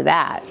want to do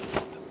that?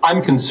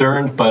 I'm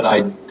concerned, but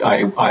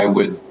I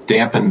would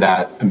dampen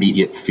that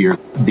immediate fear.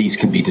 These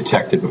can be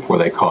detected before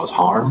they cause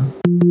harm.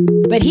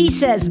 But he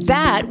says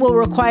that will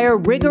require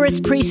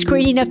rigorous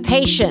pre-screening of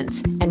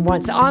patients, and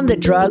once on the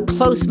drug,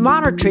 close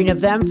monitoring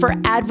of them for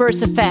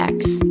adverse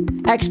effects.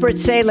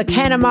 Experts say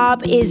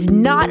lecanemab is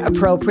not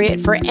appropriate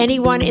for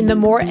anyone in the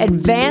more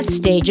advanced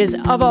stages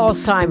of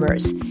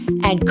Alzheimer's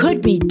and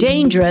could be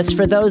dangerous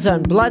for those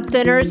on blood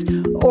thinners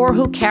or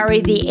who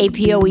carry the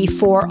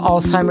APOE4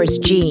 Alzheimer's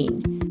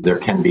gene. There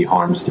can be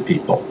harms to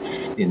people.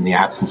 In the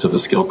absence of a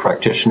skilled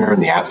practitioner, in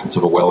the absence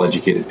of a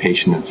well-educated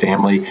patient and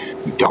family,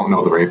 who don't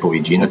know their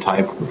APOE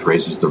genotype, which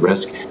raises the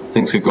risk,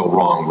 things could go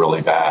wrong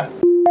really bad.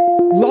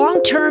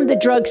 Long-term, the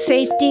drug's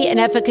safety and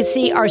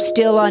efficacy are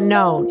still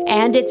unknown,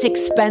 and it's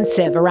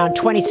expensive, around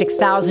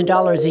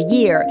 $26,000 a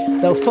year,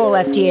 though full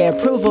FDA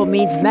approval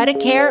means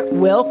Medicare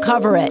will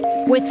cover it,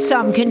 with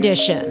some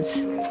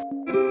conditions.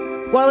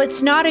 While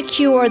it's not a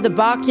cure, the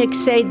Bachnicks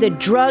say the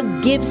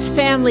drug gives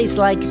families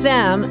like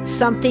them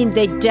something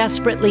they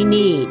desperately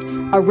need,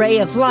 a ray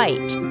of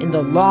light in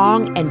the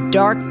long and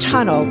dark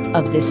tunnel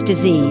of this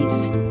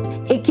disease.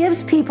 It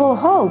gives people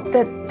hope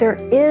that there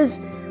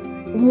is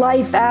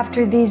life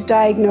after these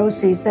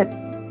diagnoses, that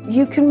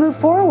you can move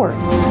forward.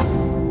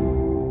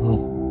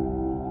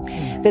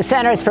 The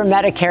Centers for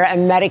Medicare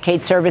and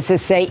Medicaid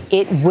Services say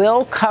it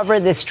will cover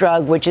this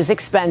drug, which is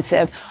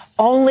expensive,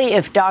 only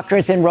if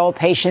doctors enroll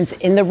patients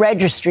in the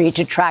registry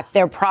to track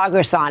their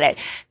progress on it.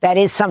 That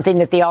is something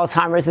that the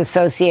Alzheimer's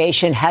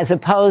Association has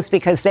opposed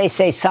because they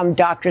say some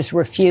doctors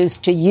refuse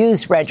to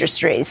use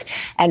registries.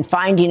 And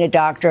finding a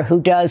doctor who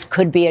does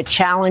could be a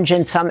challenge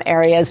in some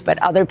areas, but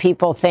other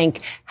people think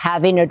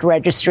having a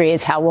registry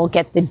is how we'll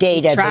get the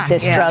data that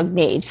this drug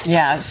needs.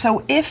 Yeah.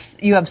 So if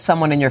you have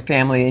someone in your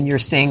family and you're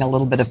seeing a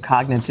little bit of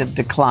cognitive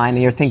decline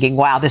and you're thinking,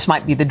 wow, this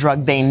might be the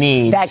drug they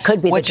need. That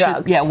could be the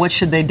drug. What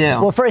should they do?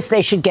 Well, first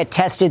they should get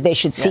tested. They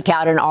should seek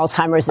out an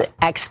Alzheimer's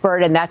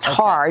expert, and that's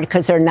hard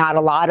because there are not a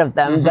lot of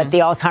them. But the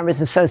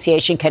Alzheimer's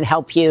Association can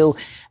help you,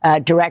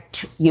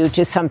 direct you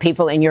to some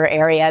people in your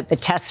area. The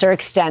tests are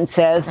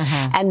extensive,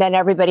 and then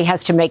everybody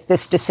has to make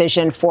this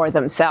decision for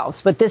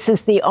themselves. But this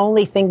is the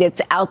only thing that's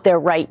out there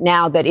right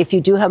now that if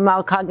you do have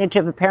mild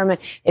cognitive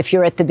impairment, if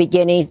you're at the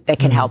beginning, they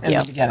can help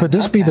you. Could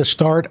this be the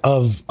start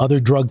of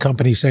other drug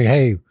companies saying,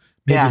 hey,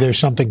 maybe there's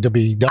something to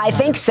be done? I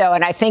think so,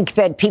 and I think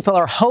that people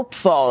are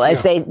hopeful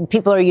as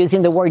people are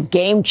using the word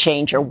game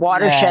changer,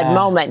 watershed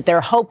moment.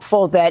 They're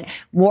hopeful that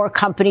more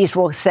companies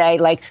will say,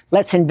 like,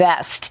 let's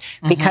invest,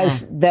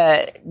 because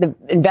the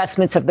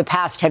investments of the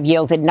past have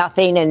yielded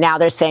nothing, and now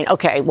they're saying,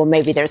 okay, well,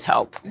 maybe there's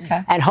hope.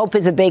 And hope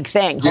is a big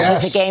thing. Hope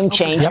is a game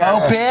changer.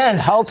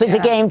 Hope is a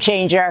game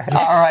changer.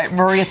 All right,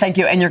 Maria, thank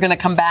you. And you're going to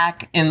come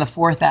back in the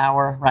fourth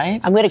hour,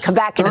 right? I'm going to come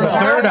back in the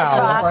third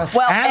hour.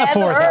 Well, and the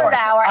fourth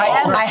hour.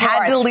 I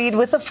had to lead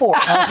with a fork.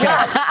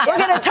 We're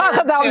going to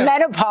talk about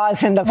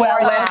menopause in the fourth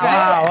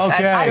hour.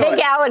 Okay. I think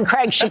Al and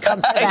Craig should come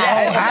for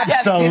that.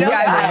 Absolutely. You know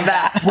I love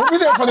that. We'll be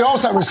there for the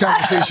Alzheimer's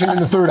conversation in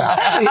the third hour.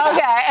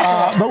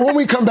 Okay. But when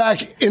we come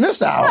back in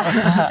this hour,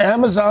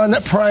 Amazon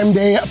Prime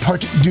Day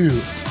Part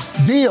 2.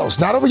 Deals.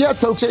 Not over yet,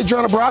 folks.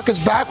 Adriana Brock is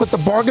back with the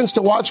bargains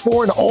to watch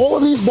for, and all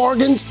of these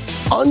bargains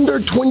under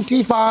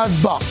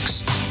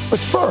 $25. But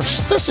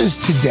first, this is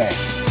Today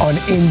on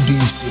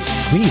NBC.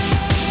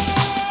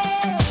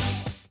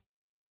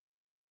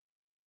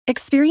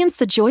 Experience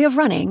the joy of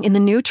running in the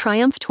new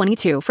Triumph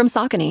 22 from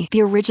Saucony,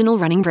 the original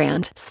running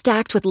brand.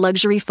 Stacked with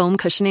luxury foam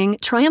cushioning,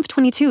 Triumph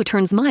 22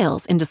 turns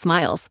miles into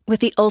smiles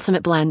with the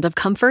ultimate blend of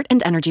comfort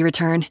and energy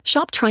return.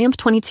 Shop Triumph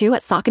 22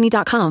 at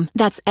Saucony.com.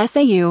 That's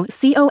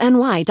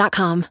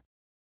SAUCONY.com.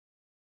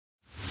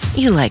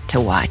 You like to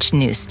watch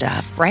new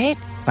stuff, right?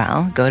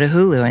 Well, go to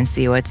Hulu and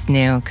see what's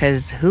new,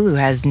 because Hulu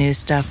has new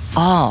stuff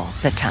all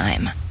the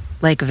time.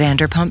 Like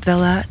Vanderpump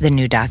Villa, the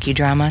new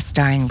docudrama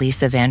starring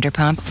Lisa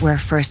Vanderpump, where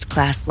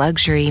first-class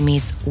luxury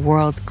meets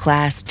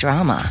world-class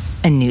drama.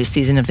 A new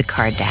season of The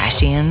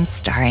Kardashians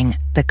starring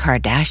The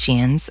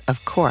Kardashians,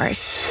 of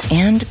course.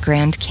 And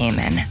Grand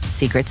Cayman,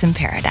 Secrets in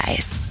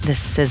Paradise, the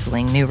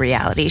sizzling new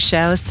reality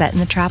show set in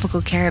the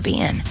tropical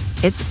Caribbean.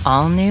 It's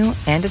all new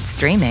and it's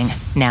streaming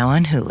now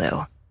on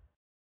Hulu.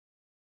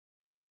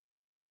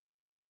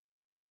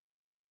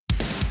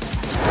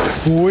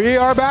 We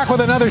are back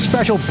with another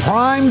special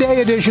Prime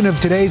Day edition of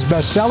today's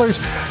bestsellers.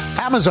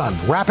 Amazon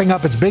wrapping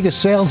up its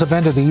biggest sales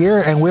event of the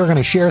year, and we're going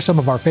to share some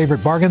of our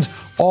favorite bargains,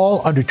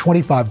 all under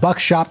 $25.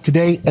 Shop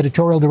today.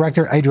 Editorial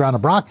director Adriana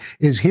Brock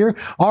is here.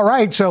 All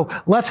right, so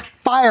let's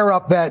fire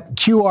up that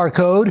QR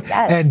code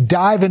and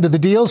dive into the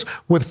deals,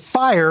 with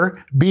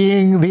fire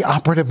being the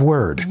operative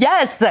word.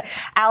 Yes.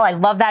 Al, I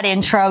love that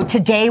intro.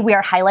 Today we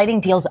are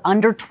highlighting deals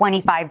under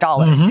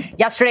 $25.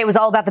 Yesterday was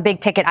all about the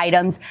big ticket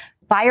items.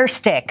 Fire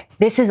Stick.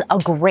 This is a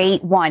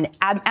great one.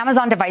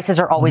 Amazon devices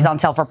are always on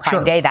sale for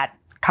Prime Day. That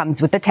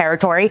comes with the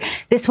territory.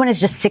 This one is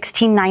just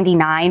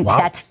 $16.99. Wow.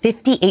 That's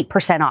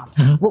 58% off.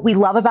 What we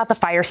love about the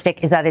Fire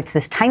Stick is that it's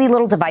this tiny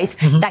little device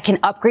that can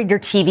upgrade your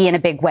TV in a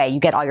big way. You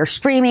get all your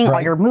streaming,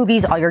 all your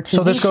movies, all your TV shows.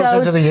 So this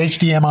goes into the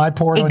HDMI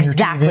port on your TV?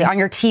 Exactly, on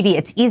your TV.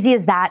 It's easy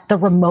as that. The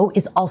remote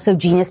is also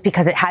genius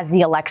because it has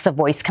the Alexa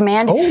voice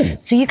command.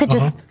 So you could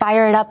just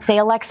fire it up, say,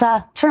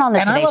 Alexa, turn on the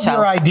Today Show. And I love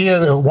your idea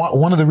that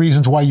one of the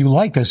reasons why you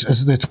like this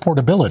is its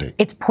portability.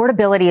 Its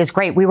portability is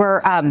great. We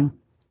were on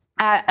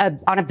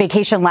a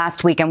vacation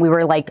last week, and we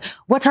were like,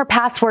 what's our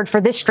password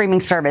for this streaming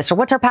service? Or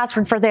what's our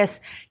password for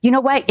this? You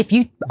know what? If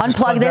you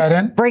unplug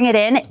this, bring it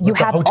in, you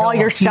have all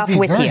your stuff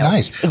with you.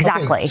 Nice.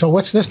 Exactly. Okay, so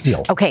what's this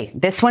deal? Okay,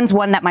 this one's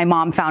one that my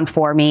mom found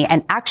for me,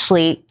 and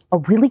actually a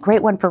really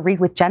great one for Read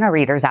with Jenna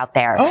readers out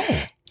there.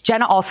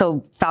 Jenna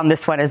also found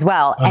this one as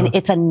well, and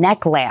it's a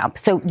neck lamp.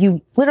 So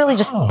you literally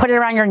just put it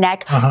around your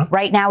neck.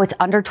 Right now it's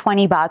under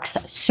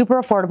 $20,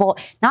 super affordable.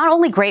 Not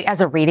only great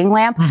as a reading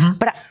lamp,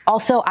 but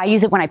also I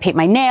use it when I paint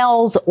my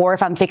nails or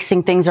if I'm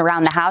fixing things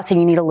around the house and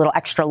you need a little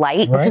extra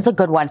light. This is a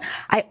good one.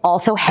 I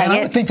also hang it. And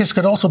I would think this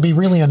could also be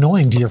really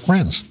annoying to your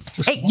friends.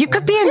 You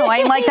could be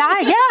annoying like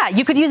that. Yeah,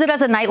 you could use it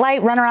as a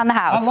nightlight, run around the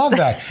house. I love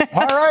that.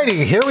 All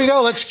righty, here we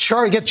go. Let's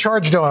get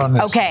charged on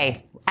this.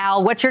 Okay.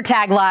 Al, what's your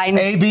tagline?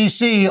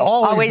 ABC,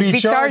 always be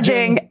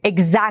charging.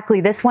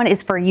 Exactly. This one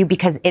is for you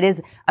because it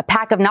is a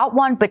pack of not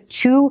one, but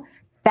two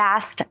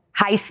fast,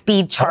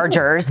 high-speed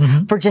chargers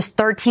for just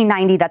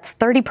 $13.90. That's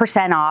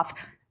 30% off.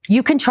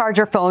 You can charge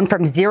your phone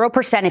from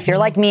 0%, if you're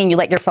like me and you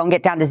let your phone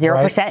get down to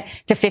 0%,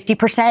 to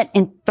 50%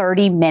 in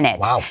 30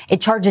 minutes. Wow.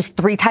 It charges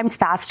 3 times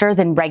faster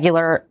than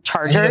regular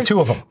chargers. And you get 2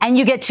 of them. And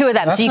you get 2 of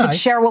them. That's so you nice. can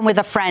share one with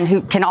a friend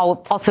who can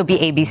also be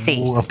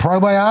ABC.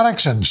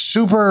 Probiotics and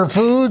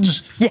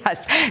superfoods.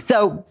 Yes.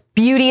 So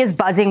Beauty is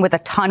buzzing with a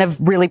ton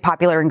of really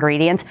popular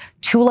ingredients.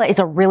 Tula is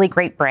a really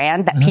great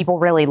brand that people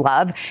really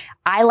love.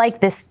 I like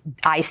this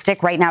eye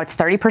stick. Right now it's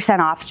 30%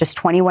 off, just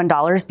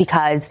 $21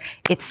 because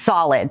it's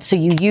solid. So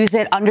you use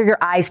it under your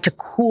eyes to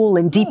cool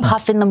and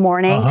depuff in the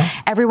morning.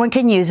 Everyone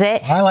can use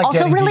it. I like also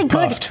getting really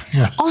depuffed. good.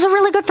 Yes. Also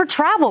really good for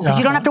travel because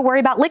you don't have to worry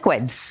about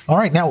liquids. All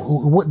right. Now,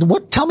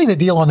 tell me the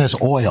deal on this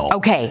oil.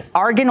 Okay.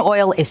 Argan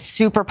oil is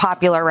super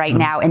popular right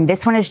now. And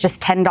this one is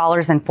just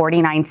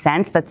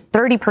 $10.49. That's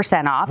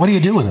 30% off. What do you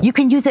do with it? You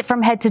can use it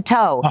from head to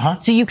toe.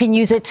 So you can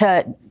use it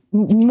to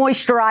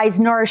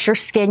moisturize, nourish your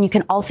skin. You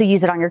can also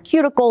use it on your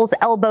cuticles,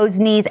 elbows,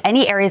 knees,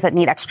 any areas that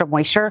need extra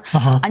moisture.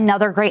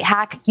 Another great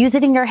hack, use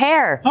it in your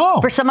hair.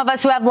 For some of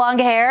us who have long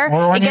hair.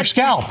 Or on your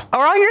scalp.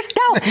 Or on your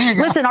scalp.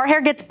 Listen, our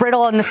hair gets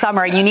brittle in the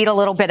summer and you need a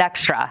little bit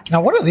extra.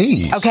 Now, what are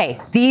these? Okay,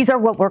 these are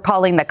what we're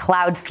calling the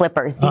cloud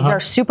slippers. These are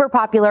super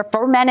popular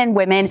for men and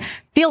women.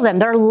 Feel them.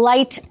 They're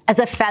light as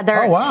a feather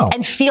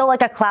and feel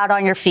like a cloud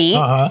on your feet.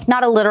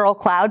 Not a literal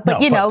cloud, but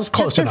no,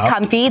 just as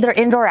comfy. They're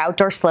indoor,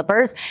 outdoor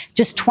slippers.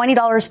 Just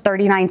 $20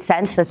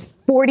 $2.39. That's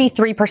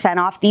 43%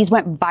 off. These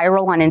went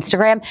viral on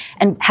Instagram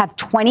and have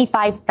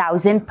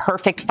 25,000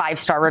 perfect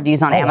 5-star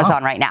reviews on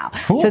Amazon right now.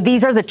 Cool. So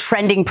these are the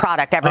trending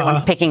product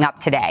everyone's picking up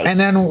today. And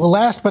then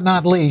last but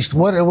not least,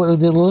 what are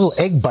the little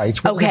egg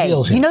bites? What are the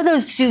deals here? You know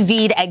those sous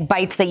vide egg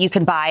bites that you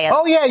can buy?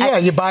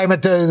 You buy them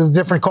at the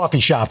different coffee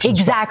shops.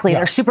 Exactly.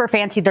 They're super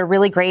fancy. They're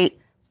really great.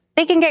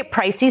 They can get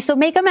pricey, so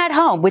make them at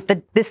home with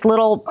this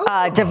little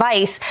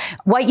device.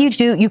 What you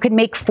do, you can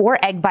make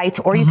 4 egg bites,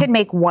 or you can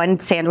make 1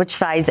 sandwich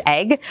size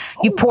egg.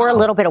 You pour a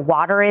little bit of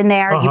water in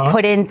there. You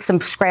put in some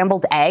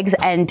scrambled eggs,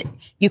 and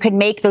you can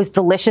make those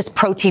delicious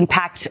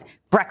protein-packed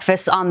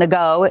breakfasts on the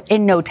go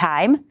in no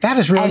time. That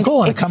is really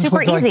cool. And it's it comes super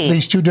with like easy.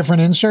 these 2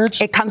 different inserts?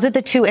 It comes with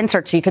the 2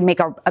 inserts, so you can make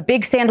a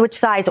big sandwich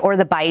size or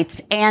the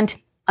bites, and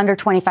under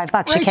 $25.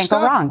 Great You can't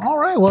stuff. go wrong. All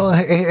right. Well,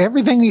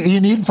 everything you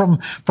need from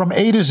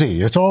A to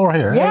Z. It's all right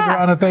here. Yeah.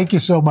 Adriana, thank you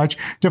so much.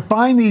 To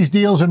find these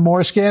deals and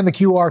more, scan the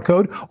QR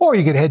code, or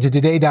you can head to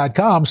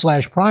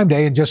today.com/Prime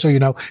Day. And just so you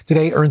know,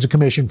 Today earns a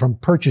commission from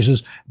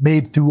purchases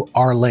made through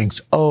our links.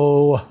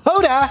 Oh,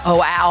 Hoda. Oh,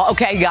 wow.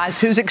 Okay, guys,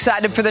 who's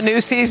excited for the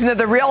new season of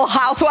The Real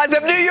Housewives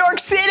of New York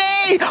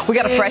City? We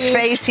got a fresh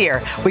face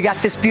here. We got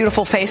this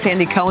beautiful face,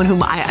 Andy Cohen,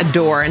 whom I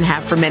adore and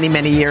have for many,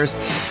 many years.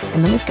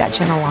 And then we've got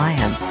Jenna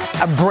Lyons,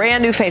 a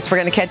brand new face. We're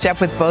going to catch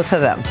up with both of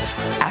them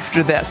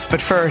after this.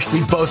 But first,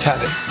 we both have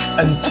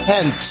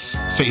intense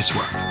face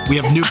work. We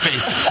have new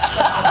faces.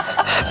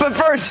 But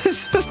first,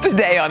 this is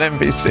Today on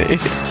NBC.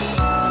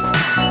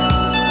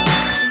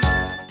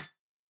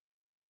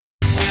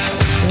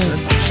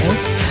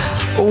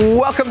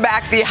 Welcome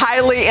back. The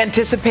highly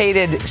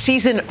anticipated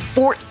season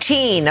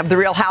 14 of The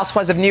Real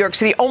Housewives of New York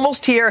City.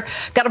 Almost here.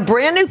 Got a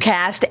brand new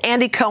cast.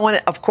 Andy Cohen,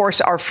 of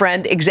course, our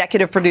friend,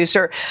 executive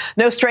producer.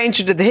 No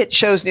stranger to the hit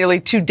show's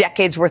nearly 2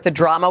 decades worth of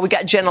drama. We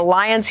got Jenna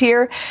Lyons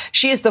here.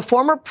 She is the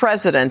former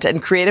president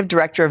and creative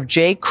director of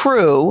J.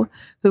 Crew,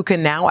 who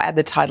can now add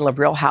the title of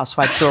Real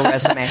Housewife to her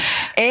resume.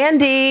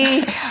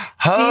 Andy,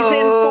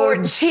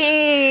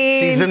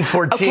 Season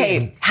 14.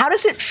 Okay, how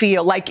does it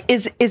feel? Like,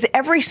 is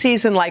every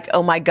season like,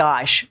 oh my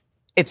gosh,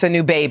 it's a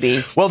new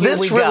baby? Well,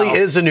 this really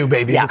is a new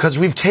baby because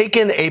we've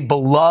taken a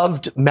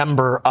beloved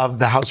member of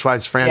the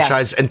Housewives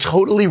franchise and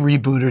totally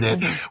rebooted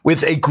it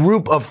with a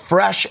group of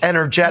fresh,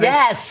 energetic,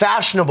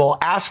 fashionable,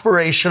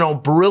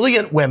 aspirational,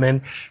 brilliant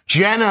women.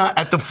 Jenna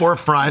at the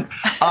forefront.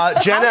 Jenna, how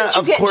did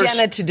you of get course,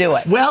 Jenna to do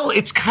it? Well,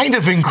 it's kind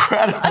of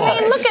incredible. I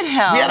mean, look at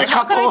him. We had a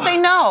couple, how could I say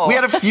no? We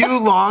had a few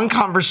long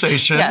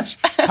conversations,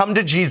 come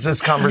to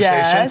Jesus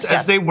conversations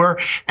as they were.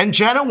 And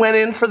Jenna went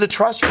in for the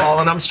trust fall,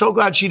 and I'm so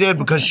glad she did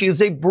because she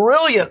is a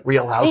brilliant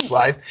Real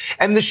Housewife.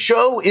 And the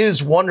show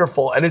is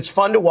wonderful, and it's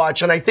fun to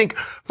watch. And I think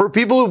for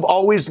people who've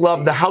always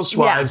loved the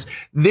Housewives,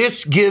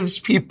 this gives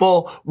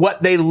people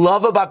what they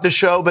love about the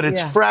show, but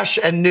it's fresh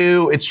and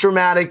new. It's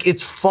dramatic.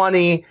 It's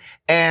funny.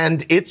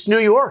 And it's New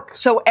York.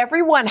 So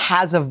everyone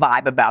has a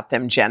vibe about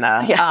them,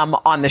 Jenna,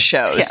 on the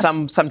show. Yes.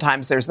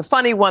 Sometimes there's the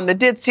funny one, the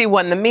ditzy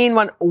one, the mean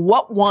one.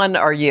 What one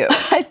are you?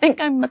 I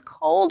think I'm the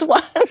cold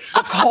one.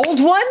 The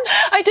cold one?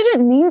 I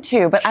didn't mean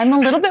to, but I'm a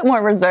little bit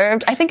more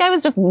reserved. I think I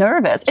was just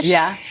nervous.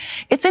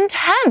 It's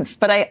intense,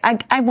 but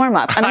I warm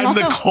up. I'm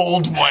also the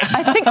cold one.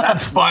 I think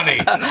that's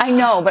funny. I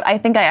know, but I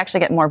think I actually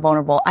get more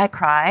vulnerable. I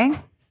cry.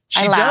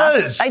 She I laugh.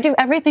 does. I do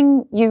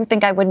everything you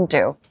think I wouldn't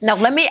do. Now,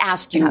 let me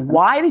ask you,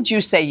 why did you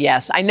say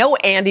yes? I know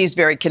Andy's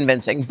very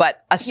convincing,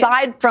 but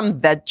aside from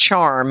the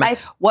charm,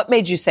 what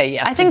made you say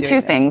yes? I think 2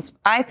 things.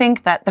 I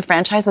think that the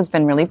franchise has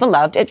been really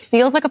beloved. It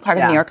feels like a part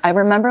of New York. I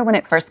remember when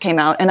it first came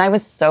out, and I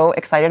was so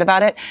excited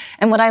about it.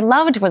 And what I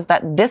loved was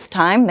that this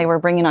time they were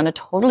bringing on a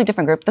totally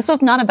different group. This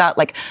was not about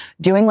like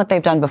doing what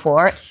they've done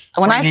before.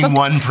 When bringing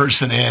one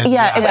person in.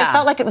 It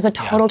felt like it was a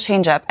total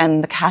change up,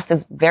 and the cast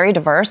is very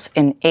diverse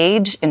in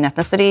age, in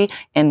ethnicity,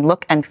 in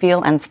look and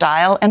feel and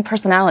style and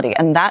personality.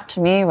 And that to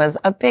me was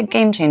a big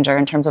game changer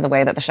in terms of the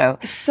way that the show.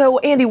 So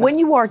Andy, when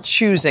you are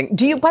choosing,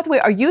 by the way,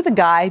 are you the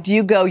guy? Do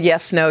you go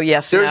yes, no,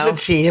 yes, There's no? a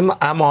team.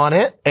 I'm on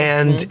it,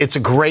 and it's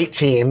a great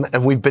team,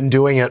 and we've been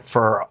doing it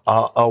for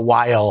a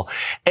while.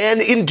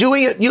 And in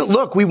doing it,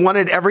 look, we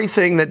wanted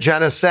everything that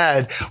Jenna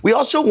said. We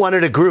also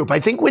wanted a group. I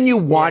think when you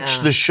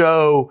watch the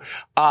show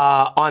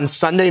on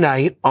Sunday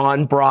night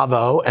on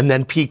Bravo and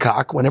then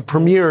Peacock, when it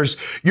premieres,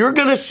 you're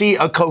going to see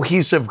a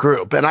cohesive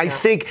group. And I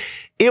think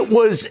it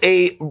was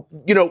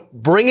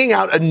bringing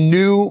out a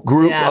new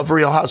group of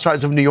Real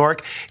Housewives of New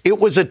York. It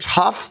was a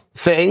tough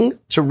thing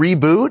to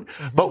reboot,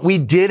 but we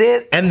did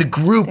it, and the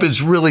group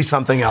is really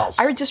something else.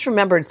 I just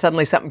remembered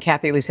suddenly something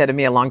Kathy Lee said to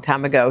me a long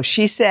time ago.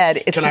 She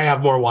said, "Can I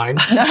have more wine?"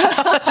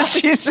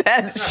 She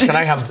said, "Can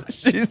I have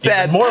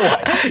even more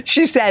wine?"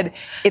 She said,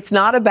 "It's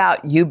not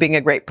about you being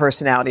a great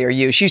personality or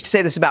you." She used to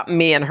say this about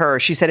me and her.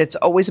 She said, "It's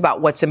always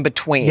about what's in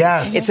between."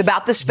 Yes, it's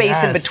about the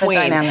space in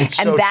between, it's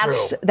and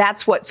so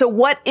that's what. So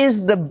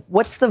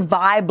what's the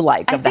vibe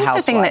like of the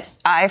Housewives? The thing that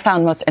I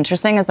found most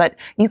interesting is that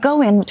you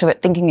go into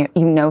it thinking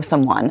you know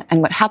someone,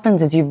 and what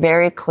happens is you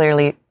very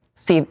clearly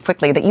see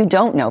quickly that you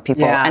don't know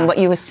people. Yeah. And what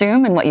you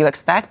assume and what you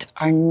expect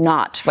are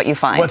not what you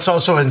find. What's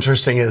also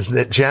interesting is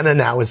that Jenna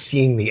now is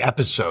seeing the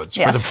episodes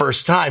for the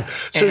first time.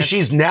 So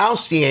she's now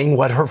seeing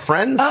what her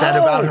friends said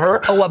about her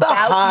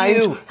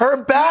behind her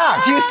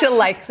back. Do you still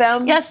like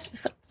them?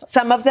 Yes.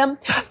 Some of them?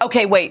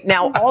 Okay, wait.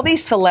 Now, all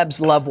these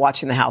celebs love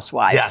watching The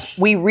Housewives. Yes.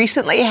 We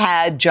recently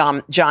had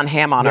John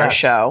Hamm on our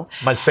show.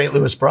 My St.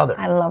 Louis brother.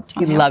 I love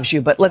John He loves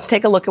you, but let's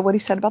take a look at what he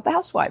said about The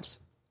Housewives.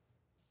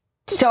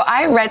 So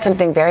I read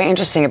something very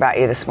interesting about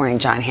you this morning,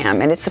 John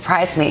Hamm, and it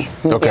surprised me,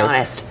 to be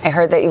honest. I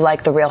heard that you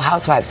like the Real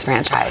Housewives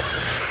franchise.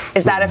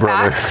 Is that a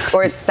fact,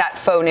 or is that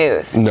faux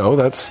news? No,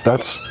 that's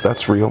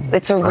real.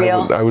 It's a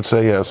real. I would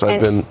say yes.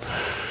 I've been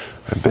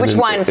Which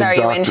ones are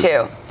you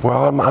into?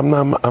 Well,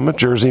 I'm a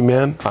Jersey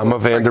man. I'm a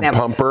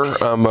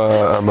Vanderpumper. I'm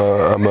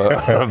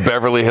a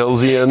Beverly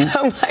Hillsian.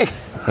 Oh my!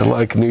 I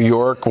like New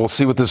York. We'll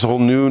see what this whole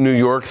New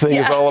York thing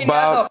is all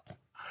about.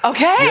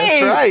 Okay.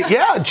 That's right.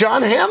 Yeah,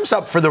 John Hamm's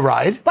up for the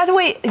ride. By the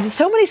way,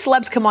 so many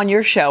celebs come on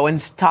your show and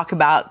talk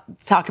about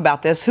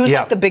this. Who's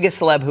like the biggest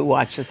celeb who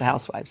watches The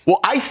Housewives? Well,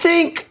 I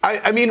think,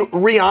 I mean,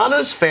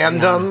 Rihanna's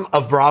fandom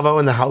of Bravo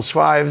and The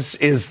Housewives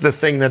is the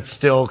thing that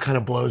still kind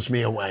of blows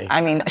me away.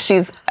 I mean,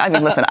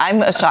 listen,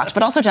 I'm shocked.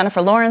 But also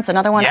Jennifer Lawrence,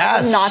 another one I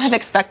would not have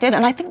expected.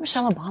 And I think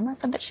Michelle Obama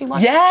said that she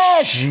watches.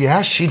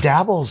 Yes, she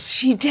dabbles.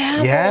 She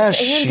dabbles.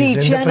 Yes, Andy, she's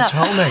into Jenna.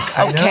 Potomac.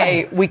 I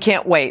Okay, know. we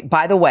can't wait.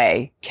 By the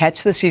way,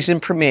 catch the season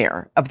premiere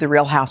of The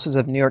Real Housewives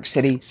of New York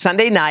City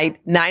Sunday night,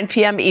 9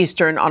 p.m.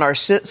 Eastern on our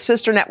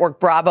sister network,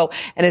 Bravo.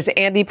 And as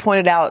Andy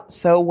pointed out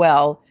so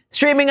well,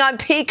 streaming on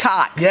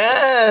Peacock.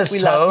 Yes, we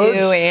love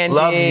you, Hodes. Andy.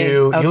 Love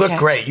you. Okay. You look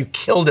great. You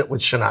killed it with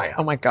Shania.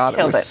 Oh my God,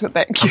 Killed it.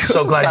 Thank you. I'm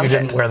so glad you Love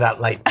didn't it. wear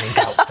that light pink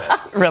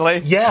outfit.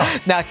 Really? Yeah.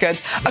 Not good.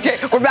 Okay,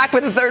 we're back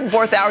with the third and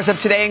fourth hours of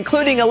today,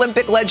 including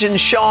Olympic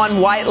legend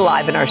Shaun White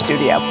live in our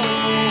studio.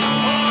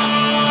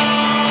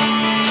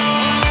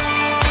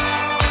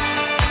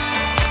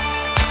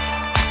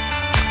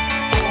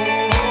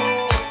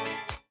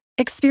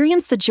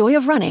 Experience the joy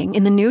of running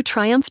in the new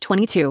Triumph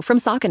 22 from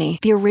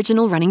Saucony, the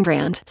original running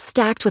brand.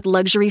 Stacked with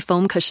luxury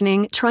foam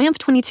cushioning, Triumph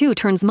 22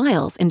 turns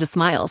miles into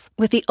smiles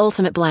with the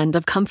ultimate blend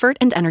of comfort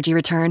and energy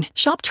return.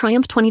 Shop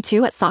Triumph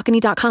 22 at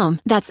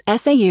Saucony.com. That's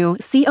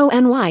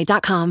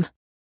SAUCONY.com.